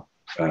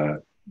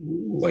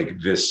 like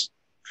this,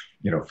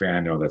 fan. I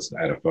know that's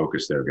out of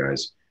focus there,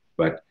 guys.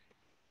 But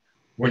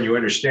when you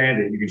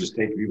understand it, you can just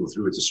take people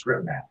through. It's a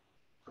script map.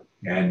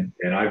 And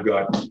I've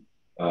got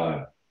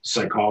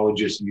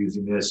psychologists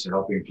using this,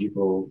 helping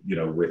people, you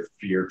know, with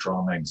fear,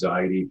 trauma,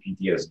 anxiety,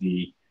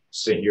 PTSD.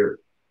 Say here,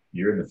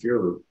 you're in the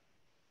fear loop.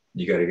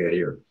 You got to get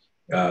here.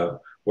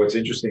 What's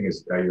interesting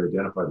is how you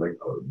identified, like,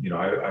 you know,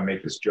 I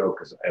make this joke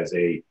because as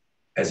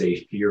a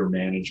fear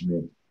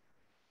management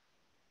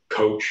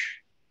coach,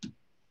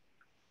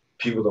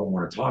 people don't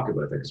want to talk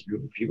about that because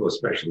people,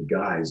 especially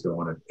guys, don't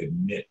want to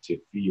admit to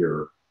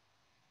fear.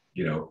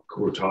 You know,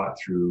 who are taught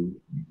through,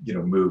 you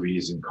know,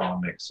 movies and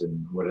comics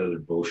and what other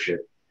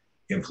bullshit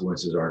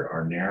influences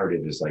our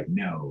narrative is like,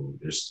 no,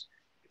 it's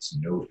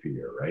no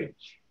fear, right?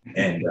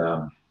 And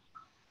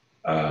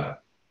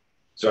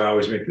so I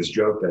always make this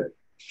joke that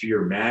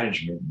fear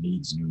management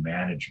needs new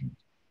management.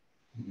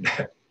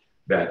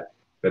 that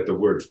the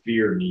word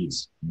fear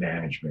needs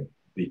management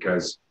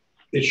because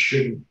it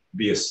shouldn't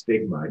be a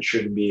stigma. It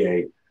shouldn't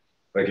be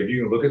like if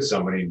you can look at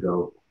somebody and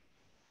go,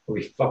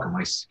 holy fuck, am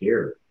I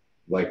scared?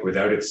 Like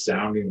without it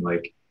sounding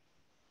like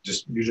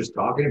you're just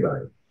talking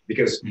about it.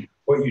 Because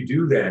what you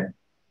do then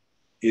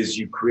is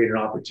you create an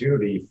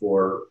opportunity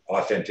for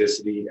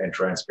authenticity and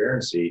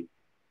transparency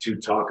to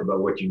talk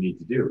about what you need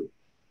to do.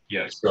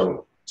 Yes.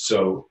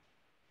 So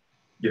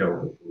you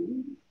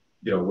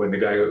know, when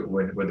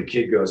the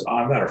kid goes, oh,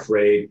 I'm not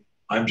afraid,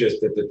 I'm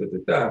just da, da, da, da,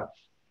 da.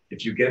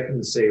 If you get them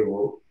to say,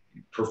 well,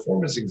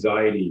 performance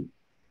anxiety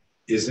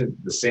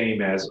isn't the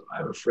same as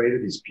I'm afraid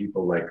of these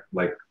people like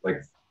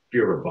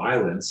fear of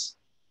violence.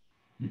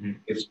 Mm-hmm.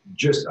 It's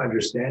just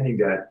understanding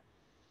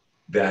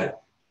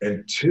that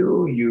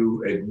until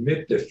you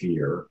admit the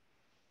fear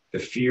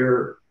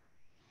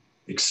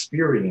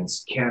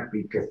experience can't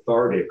be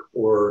cathartic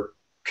or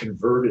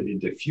converted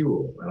into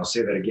fuel. And I'll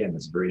say that again.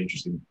 That's a very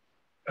interesting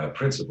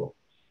principle.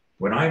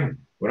 When I'm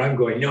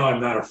going, no,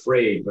 I'm not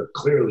afraid, but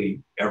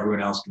clearly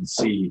everyone else can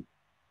see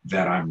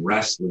that I'm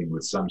wrestling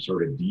with some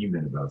sort of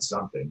demon about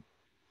something.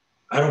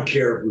 I don't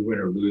care if we win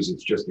or lose.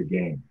 It's just a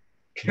game.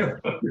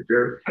 You're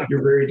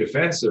very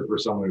defensive for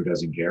someone who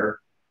doesn't care,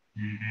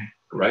 mm-hmm.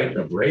 right?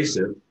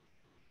 Abrasive.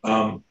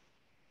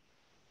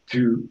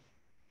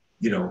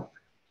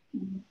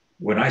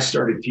 When I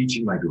started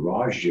teaching my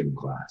garage gym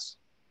class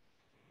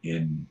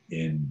in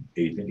I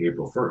think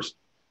April 1st,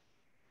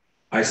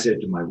 I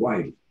said to my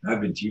wife,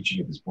 I've been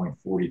teaching at this point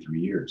 43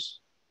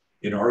 years.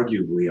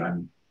 Inarguably,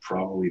 I'm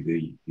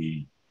probably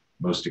the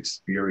most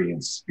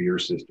experienced spear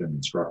system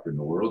instructor in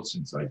the world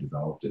since I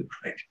developed it,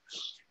 right?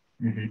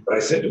 Mm-hmm. But I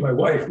said to my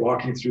wife,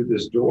 walking through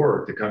this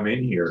door to come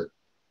in here,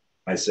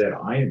 I said,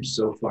 I am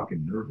so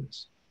fucking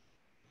nervous.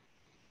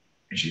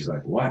 And she's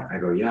like, what? I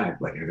go, yeah,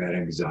 I've had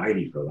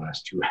anxiety for the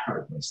last 2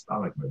 hours, my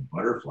stomach, my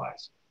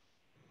butterflies.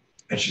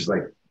 And she's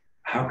like,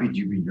 how could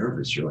you be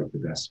nervous? You're like the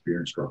best spear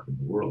instructor in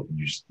the world. And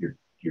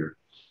you're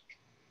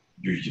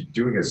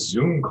doing a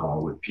Zoom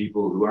call with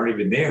people who aren't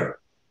even there.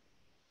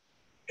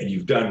 And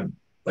you've done,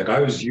 like I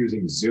was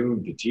using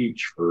Zoom to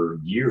teach for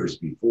years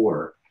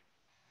before.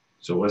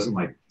 So it wasn't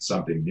like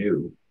something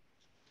new.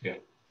 Yeah.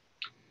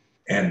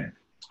 And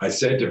I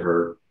said to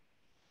her,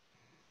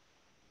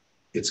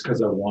 it's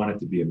because I want it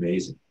to be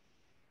amazing.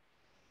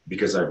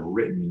 Because I've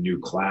written a new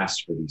class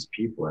for these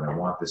people and I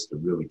want this to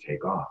really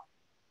take off.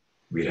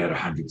 We'd had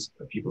hundreds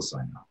of people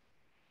sign up.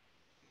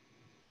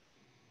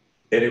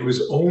 And it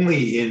was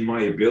only in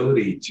my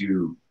ability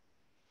to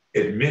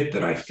admit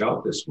that I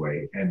felt this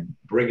way and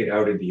bring it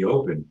out in the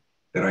open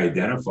that I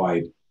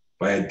identified,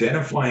 by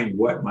identifying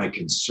what my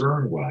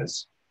concern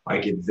was, I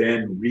could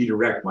then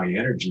redirect my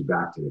energy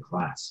back to the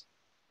class.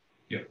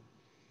 Yeah.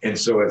 And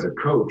so as a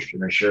coach,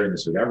 and I'm sharing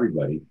this with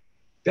everybody,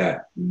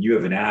 that when you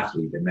have an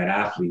athlete, and that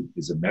athlete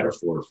is a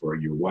metaphor for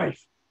your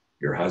wife,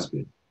 your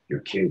husband,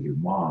 your kid, your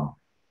mom,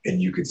 and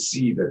you could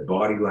see that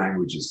body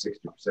language is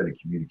 60% of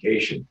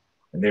communication.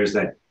 And there's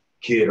that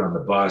kid on the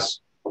bus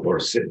or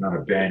sitting on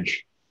a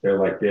bench, they're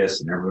like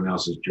this, and everyone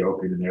else is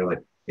joking, and they're like,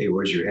 hey,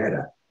 where's your head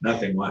at?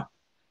 Nothing, what?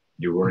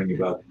 You're worrying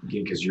about the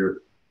game because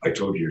I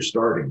told you you're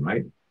starting,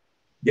 right?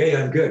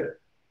 Yeah, I'm good.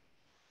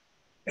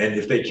 And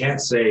if they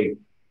can't say,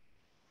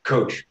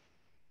 coach,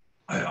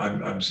 I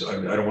don't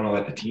want to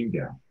let the team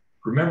down.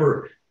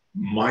 Remember,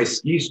 my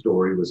ski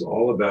story was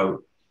all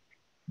about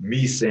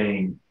me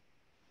saying,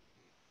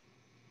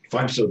 if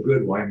I'm so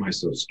good, why am I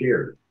so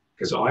scared?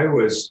 Because I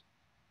was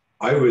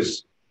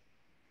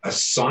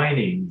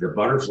assigning the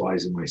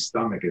butterflies in my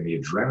stomach and the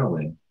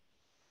adrenaline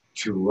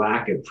to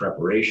lack of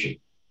preparation.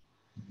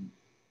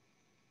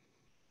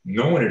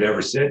 No one had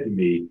ever said to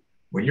me,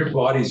 when your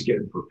body's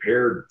getting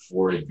prepared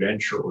for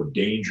adventure or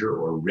danger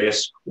or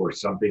risk or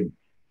something,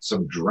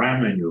 some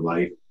drama in your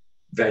life,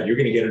 that you're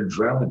going to get an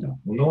adrenaline dump.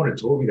 Well, no one had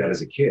told me that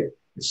as a kid.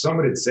 If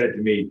someone had said to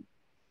me,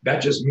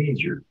 that just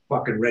means you're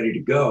fucking ready to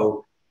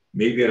go,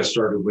 maybe I'd have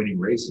started winning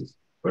races.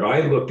 But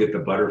I looked at the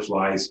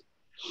butterflies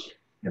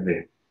and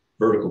the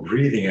vertical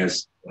breathing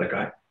as like,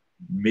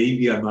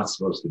 maybe I'm not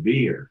supposed to be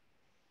here,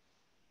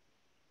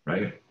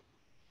 right?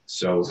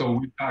 So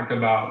we talk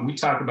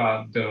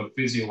about the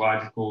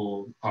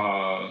physiological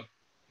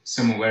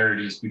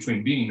similarities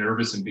between being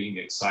nervous and being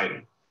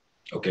excited.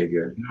 Okay,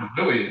 good.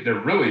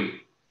 They're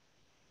really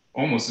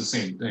almost the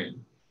same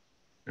thing.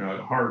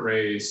 Heart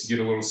race, you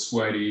get a little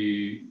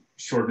sweaty,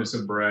 shortness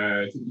of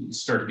breath, you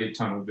start to get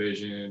tunnel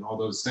vision, all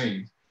those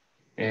things.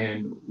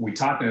 And we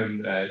taught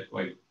them that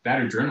like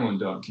that adrenaline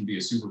dump can be a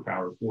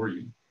superpower for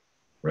you,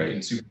 Right.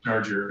 and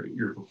supercharge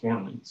your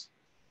performance.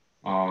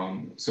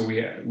 So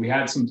we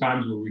had some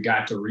times where we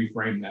got to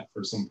reframe that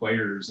for some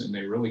players, and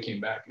they really came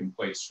back and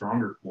played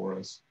stronger for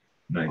us.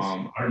 Nice.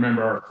 I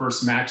remember our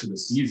first match of the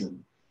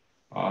season.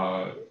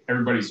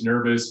 Everybody's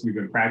nervous. We've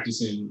been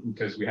practicing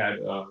because we had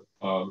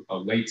a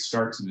late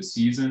start to the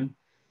season.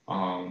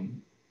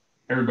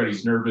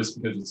 Everybody's nervous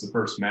because it's the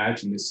first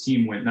match, and this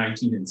team went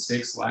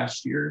 19-6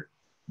 last year.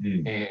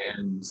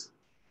 And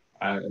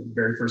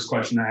very first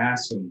question I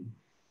asked them,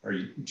 are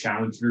you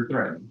challenged or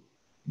threatened?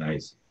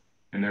 Nice.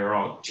 And they were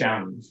all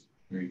challenged.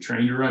 Are you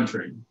trained or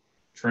untrained?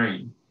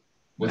 Trained.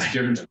 What's the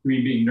difference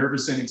between being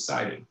nervous and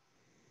excited?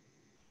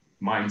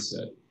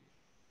 Mindset.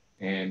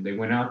 And they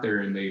went out there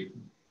and they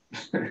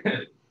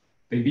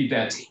beat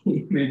that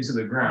team into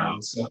the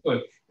ground. So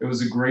it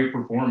was a great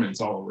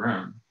performance all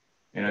around.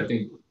 And I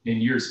think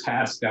in years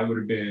past that would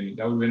have been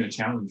a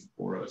challenge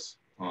for us.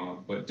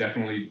 But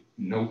definitely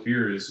No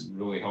Fear has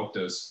really helped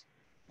us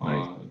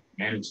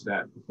manage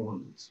that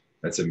performance.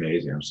 That's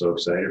amazing. I'm so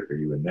excited for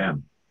you and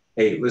them.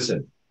 Hey,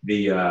 listen,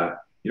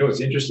 what's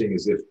interesting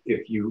is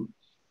if you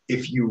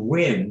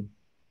win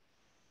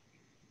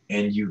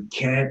and you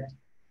can't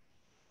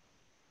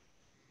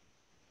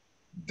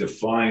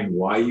define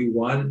why you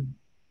won,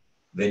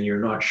 then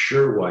you're not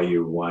sure why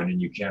you won and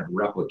you can't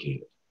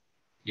replicate it.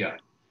 Yeah.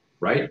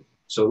 Right?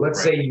 So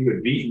let's say you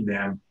had beaten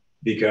them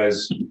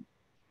because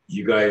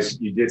you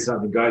did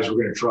something. Guys, we're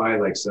going to try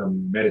like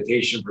some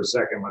meditation for a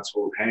second. Let's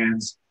hold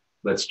hands.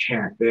 Let's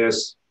chant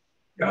this.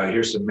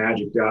 Here's some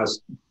magic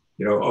dust.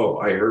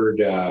 I heard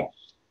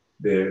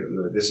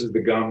this is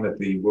the gum that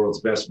the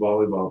world's best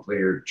volleyball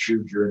player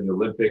chewed during the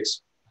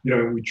Olympics.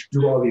 We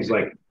do all these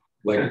like,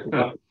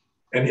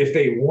 and if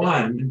they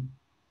won,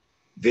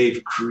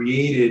 they've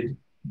created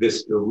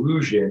this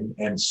illusion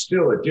and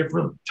still a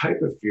different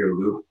type of fear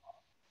loop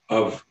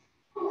of,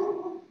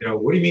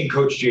 what do you mean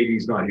Coach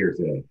JD's not here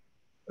today?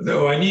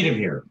 No, I need him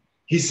here.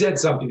 He said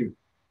something.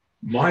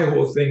 My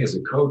whole thing as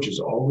a coach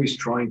is always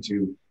trying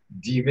to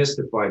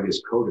demystify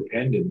this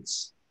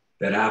codependence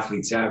that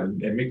athletes have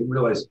and make them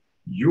realize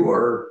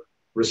you're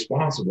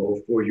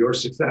responsible for your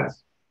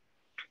success.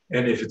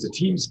 And if it's a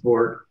team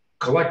sport,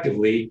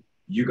 collectively,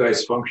 you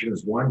guys function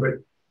as one, but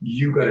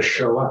you got to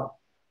show up.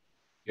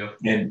 Yep.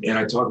 And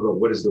I talk about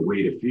what is the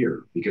weight of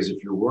fear, because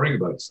if you're worrying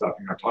about stuff,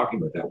 you're not talking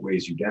about that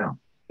weighs you down.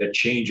 That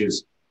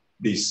changes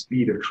the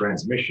speed of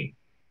transmission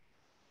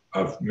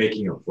of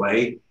making a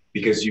play,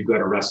 because you've got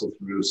to wrestle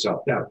through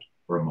self-doubt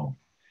for a moment.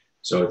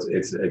 So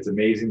it's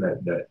amazing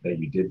that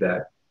you did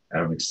that.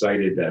 And I'm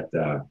excited that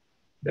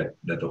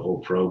the whole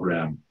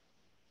program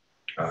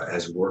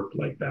has worked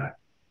like that.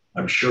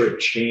 I'm sure it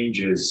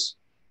changes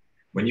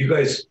when you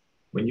guys,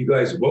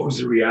 what was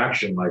the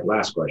reaction like?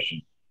 Last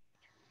question.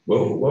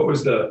 What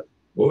was the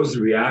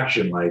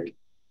reaction like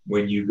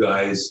when you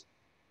guys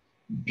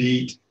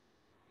beat,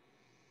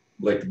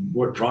 like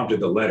what prompted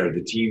the letter,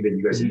 the team that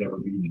you guys had never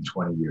beaten in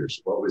 20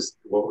 years? What was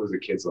the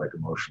kids like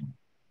emotionally?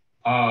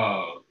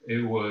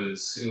 It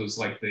was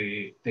like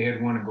they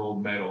had won a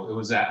gold medal. It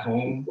was at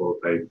home.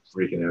 Like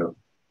freaking out.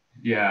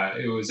 Yeah,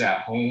 it was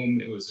at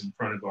home. It was in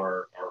front of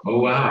our Oh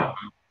wow.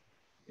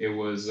 It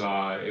was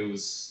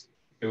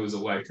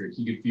electric.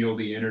 You could feel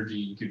the energy.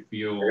 You could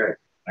feel.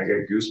 I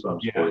got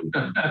goosebumps.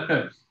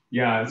 Yeah.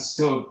 Yeah,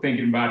 still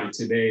thinking about it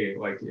today.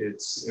 Like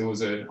it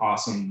was an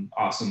awesome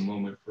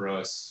moment for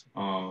us.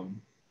 And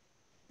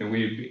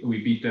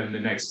we beat them the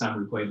next time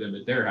we played them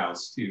at their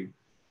house too.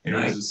 And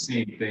It was the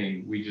same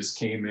thing. We just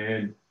came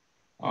in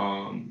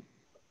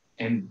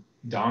and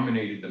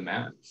dominated the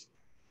match.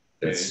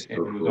 And it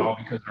was all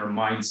because our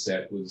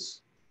mindset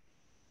was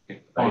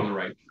on the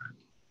right track.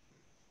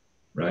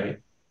 Right.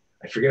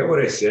 I forget what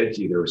I said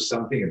to you. There was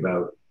something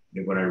about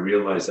when I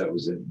realized that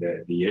was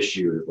the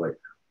issue of like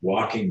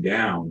walking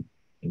down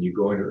and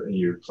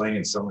you're playing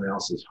in someone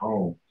else's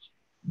home.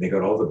 And they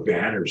got all the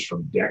banners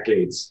from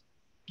decades.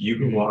 You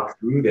can walk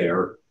through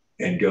there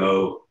and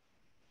go,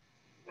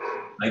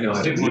 I know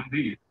how to do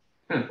these.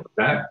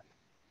 that.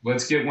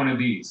 Let's get one of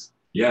these.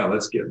 Yeah,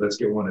 let's get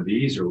one of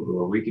these, or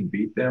we can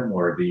beat them,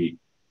 or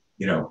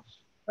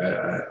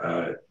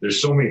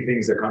there's so many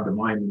things that come to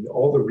mind.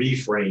 All the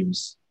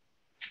reframes,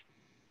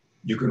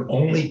 you can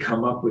only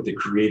come up with a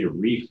creative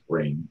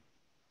reframe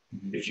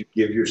if you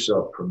give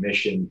yourself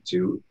permission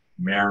to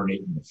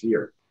marinate in the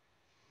fear.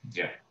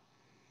 Yeah.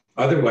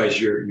 Otherwise,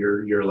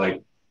 you're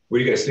like, what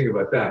do you guys think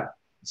about that?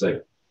 It's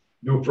like,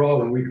 no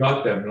problem, we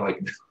got them.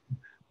 And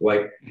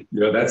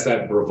that's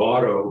that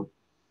bravado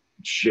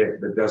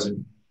shit that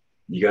doesn't.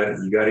 You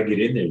got to get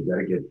in there. You got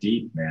to get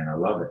deep, man. I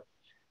love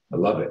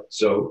it.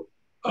 So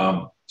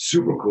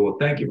super cool.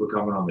 Thank you for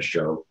coming on the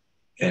show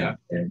and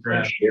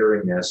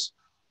sharing this.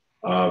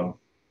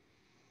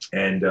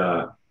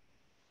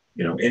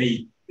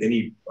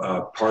 any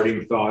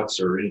parting thoughts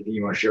or anything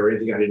you want to share?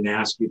 Anything I didn't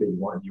ask you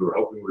that you were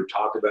hoping we would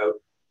talk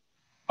about?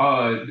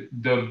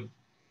 The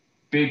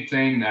big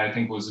thing that I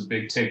think was a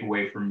big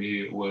takeaway for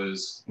me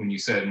was when you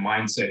said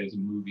mindset is a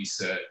movie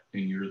set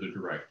and you're the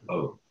director.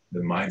 Oh, the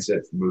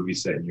mindset's the movie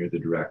set and you're the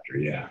director.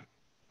 Yeah.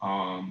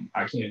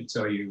 I can't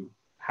tell you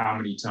how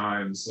many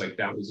times like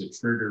that was a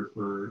trigger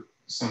for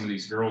some of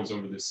these girls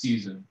over the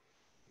season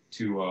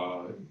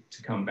to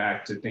come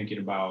back to thinking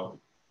about,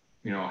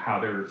 you know, how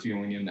they were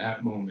feeling in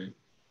that moment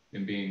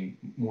and being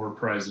more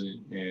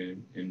present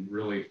and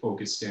really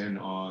focused in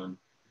on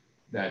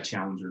that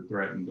challenge or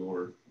threatened.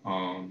 Or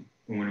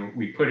when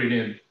we put it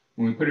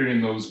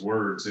in those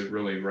words, it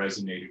really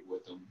resonated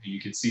with them. And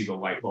you could see the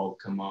light bulb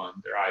come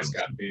on. Their eyes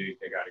got big.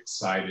 They got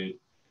excited.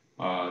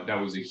 That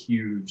was a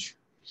huge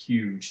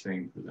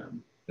thing for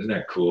them. Isn't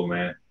that cool,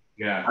 man?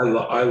 Yeah.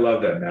 I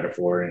love that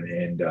metaphor.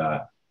 And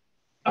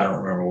I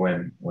don't remember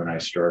when I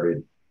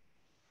started,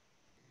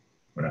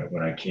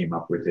 when I came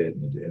up with it,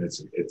 and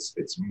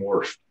it's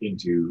morphed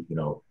into, you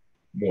know,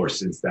 more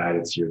since that.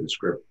 It's you're the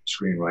script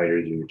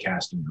screenwriter, you're the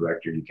casting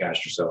director, you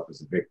cast yourself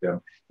as a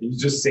victim. And you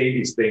just say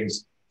these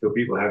things so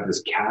people have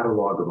this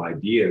catalog of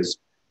ideas.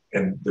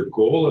 And the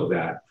goal of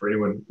that, for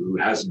anyone who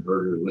hasn't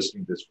heard or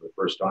listening to this for the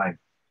first time,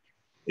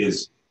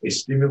 is a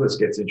stimulus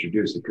gets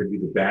introduced. It could be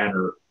the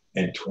banner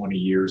and 20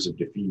 years of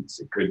defeats.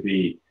 It could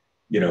be,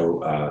 you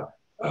know,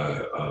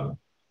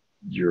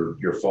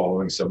 you're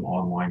following some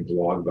online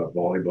blog about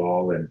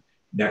volleyball, and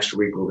next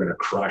week we're going to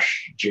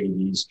crush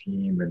JD's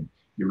team, and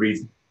you read,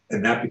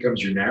 and that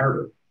becomes your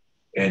narrative.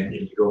 And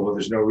you go, well,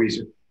 there's no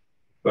reason.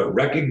 But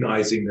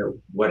recognizing that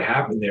what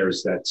happened there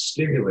is that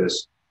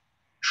stimulus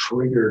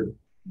triggered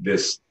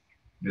this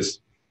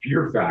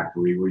fear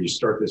factory where you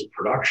start this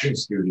production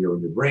studio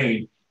in your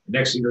brain. The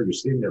next thing you know, you're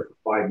sitting there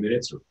for 5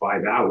 minutes or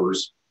 5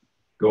 hours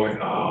going,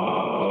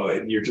 oh,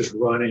 and you're just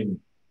running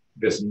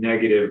this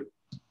negative.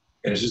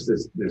 And it's just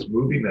this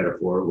movie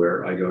metaphor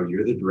where I go,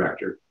 you're the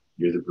director,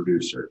 you're the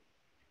producer,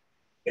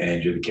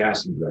 and you're the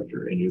casting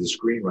director, and you're the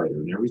screenwriter,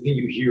 and everything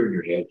you hear in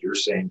your head, you're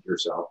saying to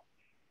yourself,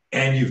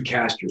 and you've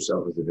cast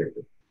yourself as a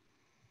victim.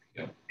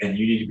 Yeah. And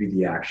you need to be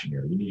the action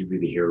hero. You need to be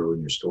the hero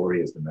in your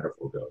story, as the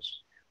metaphor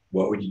goes.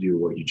 What would you do?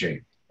 What would you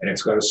change? And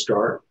it's got to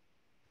start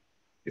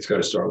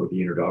with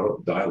the inner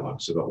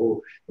dialogue. So the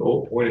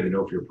whole point of the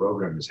No Fear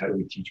program is, how do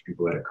we teach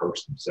people how to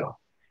coach themselves?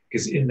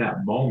 Because in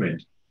that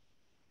moment,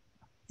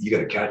 you got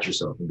to catch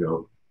yourself and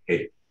go,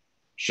 hey,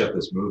 shut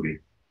this movie,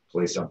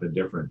 play something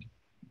different.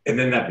 And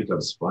then that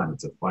becomes fun.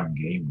 It's a fun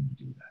game when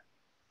you do that.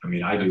 I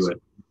mean, I do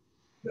it.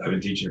 I've been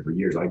teaching it for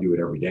years. I do it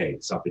every day.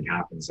 Something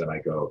happens and I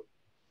go,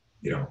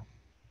 you know,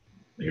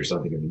 there's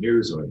something in the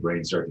news, and my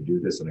brain starts to do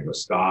this, and I go,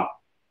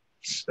 stop.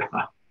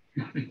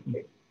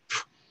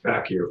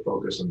 Back here,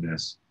 focus on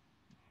this.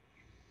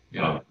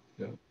 Yeah.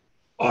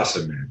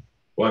 Awesome, man.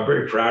 Well, I'm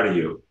very proud of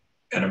you,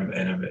 and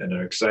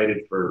I'm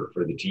excited for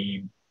the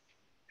team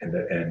and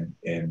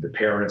the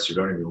parents who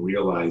don't even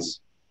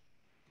realize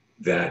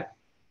that,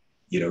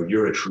 you know,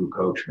 you're a true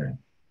coach, man.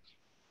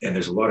 And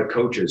there's a lot of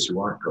coaches who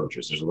aren't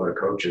coaches. There's a lot of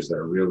coaches that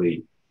are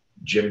really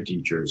gym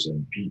teachers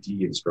and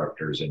PT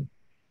instructors. And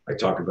I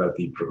talk about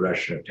the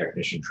progression of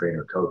technician,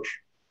 trainer, coach.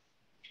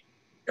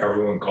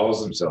 Everyone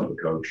calls themselves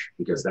a coach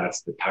because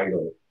that's the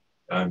title.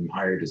 I'm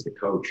hired as the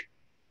coach,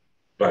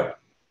 but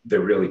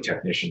they're really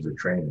technicians or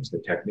trainers. The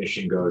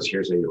technician goes,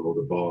 here's how you hold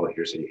the ball,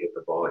 here's how you hit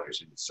the ball, here's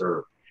how you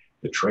serve.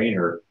 The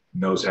trainer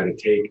knows how to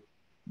take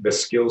the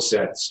skill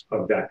sets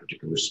of that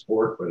particular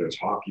sport, whether it's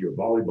hockey or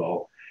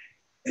volleyball,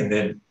 and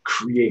then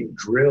create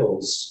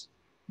drills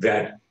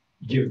that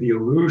give the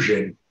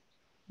illusion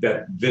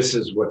that this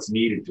is what's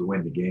needed to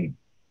win the game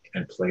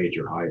and play at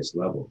your highest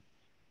level.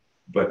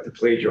 But to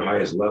play at your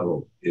highest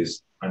level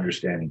is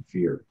understanding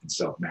fear and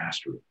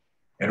self-mastery.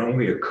 And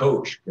only a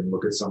coach can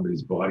look at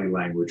somebody's body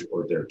language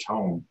or their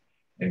tone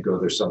and go,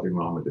 there's something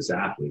wrong with this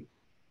athlete.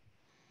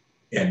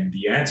 And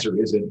the answer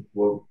isn't,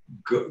 well,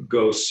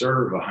 go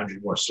serve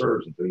 100 more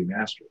serves until you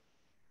master it.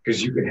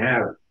 Because you can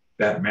have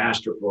that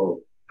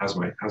masterful, how's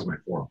my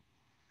form?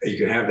 You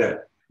can have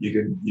that, you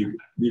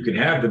can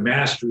have the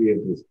mastery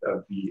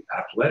of the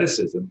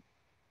athleticism,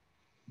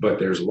 but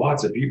there's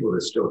lots of people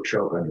that still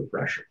choke under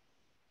pressure.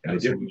 And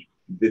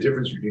the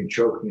difference between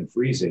choking and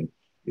freezing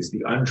is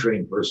the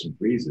untrained person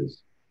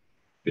freezes,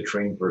 the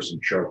trained person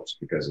chokes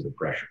because of the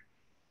pressure.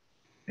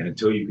 And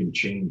until you can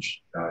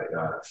change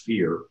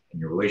fear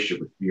and your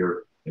relationship with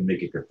fear and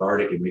make it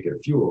cathartic and make it a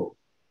fuel,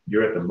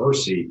 you're at the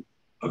mercy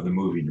of the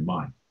movie in your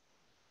mind.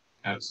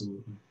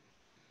 Absolutely.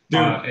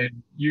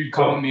 And you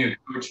calling me a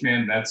coach,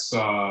 man, that's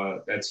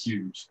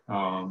huge.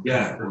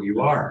 Yeah, well,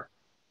 you are.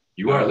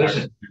 You are.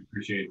 Listen, I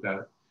appreciate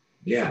that.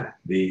 Yeah,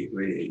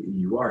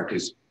 you are,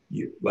 because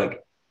you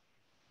like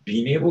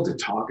being able to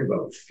talk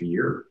about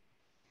fear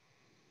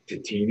to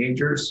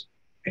teenagers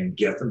and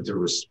get them to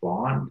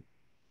respond.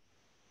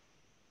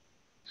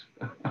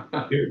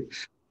 Dude,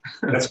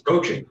 that's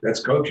coaching. That's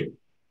coaching.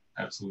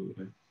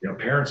 Absolutely. You know,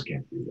 parents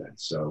can't do that.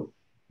 So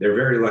they're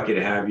very lucky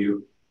to have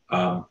you.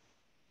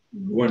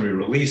 When we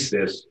release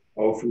this,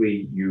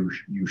 hopefully you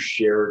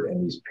share it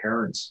and these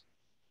parents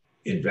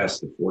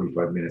invest the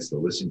 45 minutes to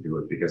listen to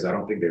it, because I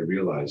don't think they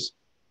realize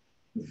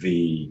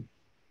the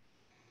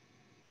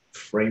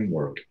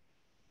framework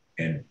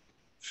and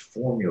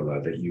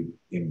formula that you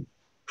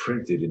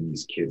imprinted in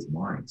these kids'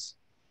 minds.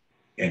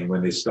 And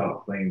when they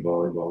stop playing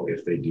volleyball,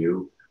 if they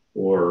do,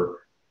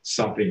 or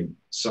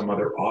some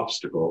other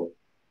obstacle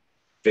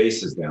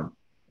faces them,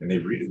 and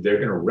they're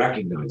going to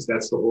recognize.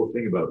 That's the whole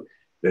thing about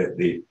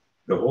the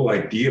whole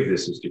idea of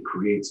this, is to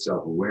create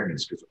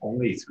self-awareness, because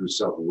only through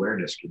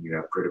self-awareness can you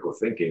have critical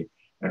thinking,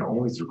 and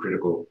only through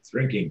critical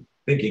thinking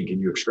can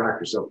you extract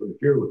yourself from the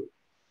fear loop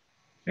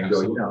and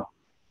Absolutely. Go,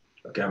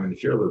 okay, I'm in the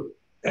fear loop,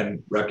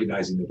 and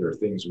recognizing that there are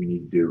things we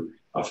need to do,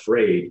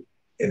 afraid,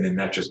 and then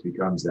that just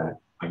becomes that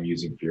I'm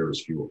using fear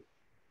as fuel.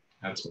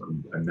 That's what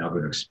I'm now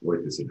going to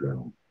exploit this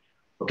adrenaline.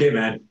 Okay,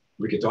 man,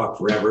 we could talk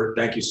forever.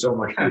 Thank you so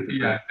much.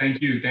 Yeah,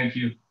 thank you.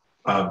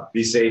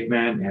 Be safe,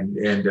 man.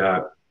 And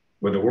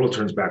when the world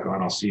turns back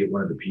on, I'll see you at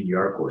one of the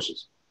PDR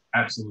courses.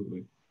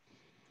 Absolutely.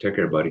 Take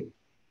care, buddy.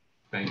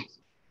 Thanks.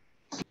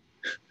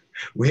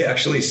 We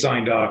actually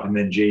signed off, and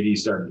then JD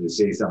started to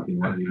say something.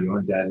 What do you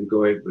want, Dad?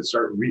 Go ahead, but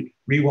start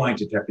rewind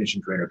to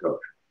technician, trainer, coach.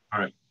 All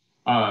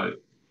right.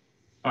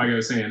 Like I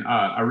was saying,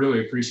 I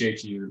really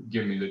appreciate you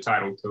giving me the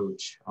title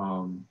coach.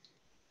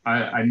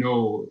 I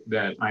know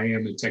that I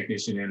am a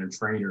technician and a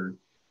trainer.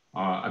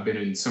 I've been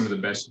in some of the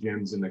best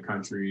gyms in the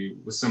country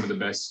with some of the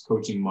best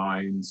coaching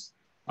minds.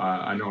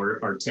 I know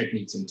our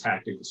techniques and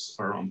tactics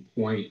are on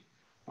point,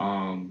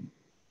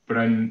 but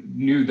I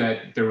knew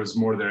that there was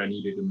more that I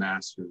needed to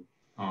master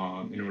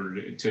in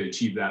order to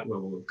achieve that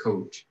level of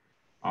coach.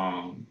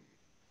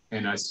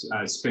 And I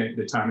spent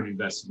the time and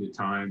invested the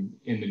time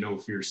in the no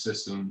fear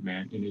system,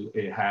 man, and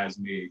it has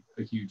made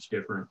a huge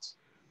difference,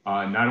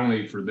 not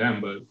only for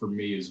them, but for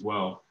me as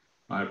well.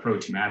 I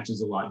approach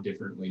matches a lot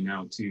differently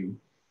now too.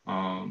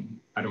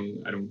 I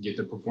don't get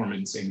the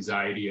performance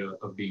anxiety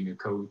of being a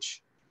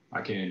coach.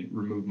 I can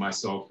remove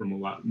myself from a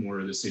lot more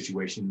of the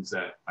situations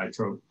that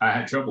I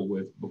had trouble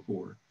with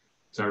before.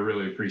 So I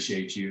really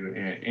appreciate you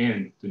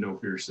and the no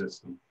fear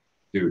system.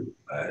 Dude,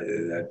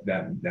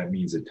 that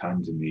means a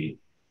ton to me.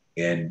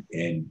 And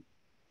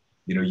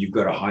you know, you've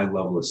got a high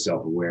level of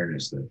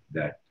self-awareness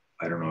that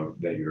I don't know,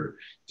 that you're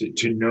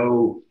to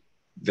know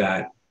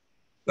that,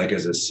 like,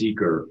 as a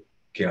seeker,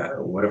 okay,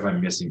 what if I'm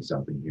missing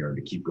something here, and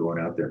to keep going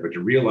out there, but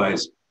to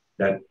realize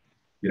that,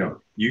 you know,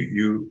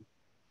 you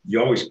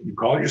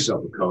call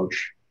yourself a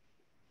coach,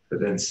 but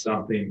then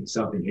something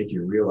hit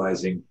you,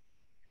 realizing,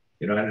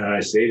 you know, and I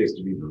say this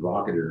to be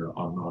provocative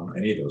on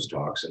any of those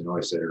talks. I know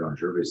I said it on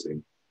Gervais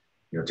thing,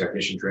 you know,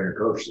 technician, trainer,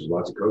 coach. There's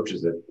lots of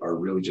coaches that are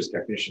really just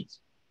technicians.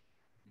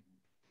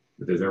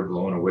 They're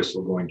blowing a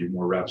whistle, going, do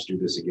more reps, do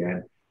this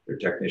again. They're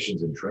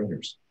technicians and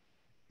trainers.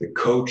 The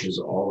coach is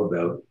all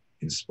about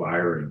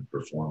inspiring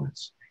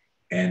performance.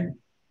 And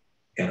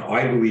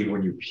I believe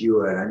when you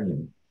peel that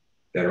onion,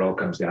 that it all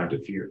comes down to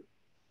fear.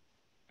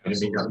 And it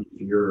may not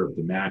be fear of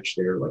the match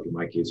there, like in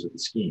my case with the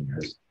skiing.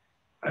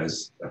 I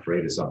was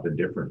afraid of something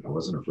different. I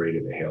wasn't afraid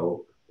of the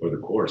hill or the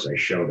course. I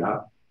showed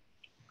up.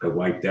 I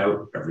wiped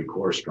out every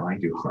course trying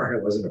too hard.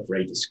 I wasn't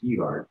afraid to ski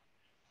hard.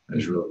 I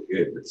was really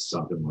good, but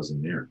something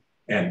wasn't there.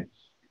 And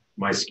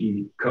my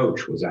ski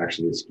coach was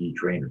actually a ski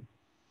trainer.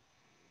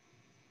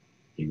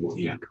 He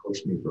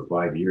coached me for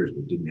 5 years,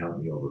 but didn't help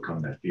me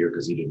overcome that fear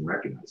because he didn't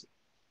recognize it.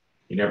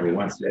 He never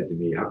once said to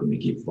me, how come you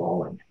keep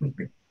falling?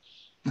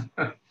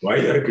 Why are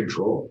you out of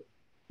control?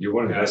 You're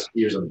one of the best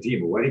skiers on the team,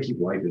 but why do you keep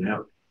wiping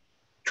out?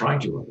 Trying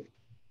too hard.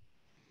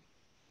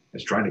 I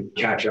was trying to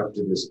catch up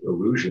to this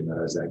illusion that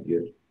I was that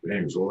good. But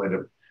anyways, we'll end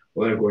up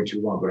going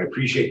too long. But I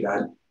appreciate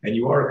that. And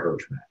you are a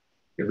coach, man.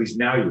 At least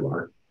now you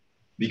are.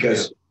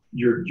 Because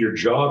your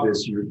job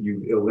is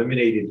you've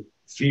eliminated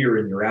fear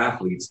in your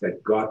athletes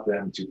that got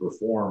them to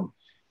perform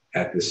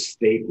at the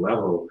state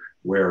level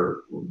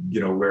where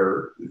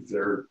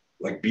they're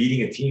like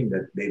beating a team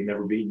that they've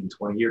never beaten in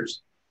 20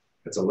 years.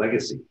 That's a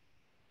legacy.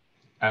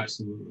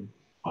 Absolutely.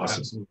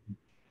 Awesome. Absolutely.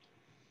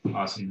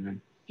 Awesome,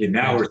 man. Okay,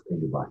 now we're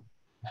saying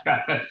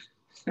goodbye.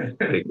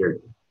 Take care.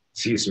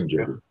 See you soon,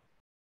 Jerry.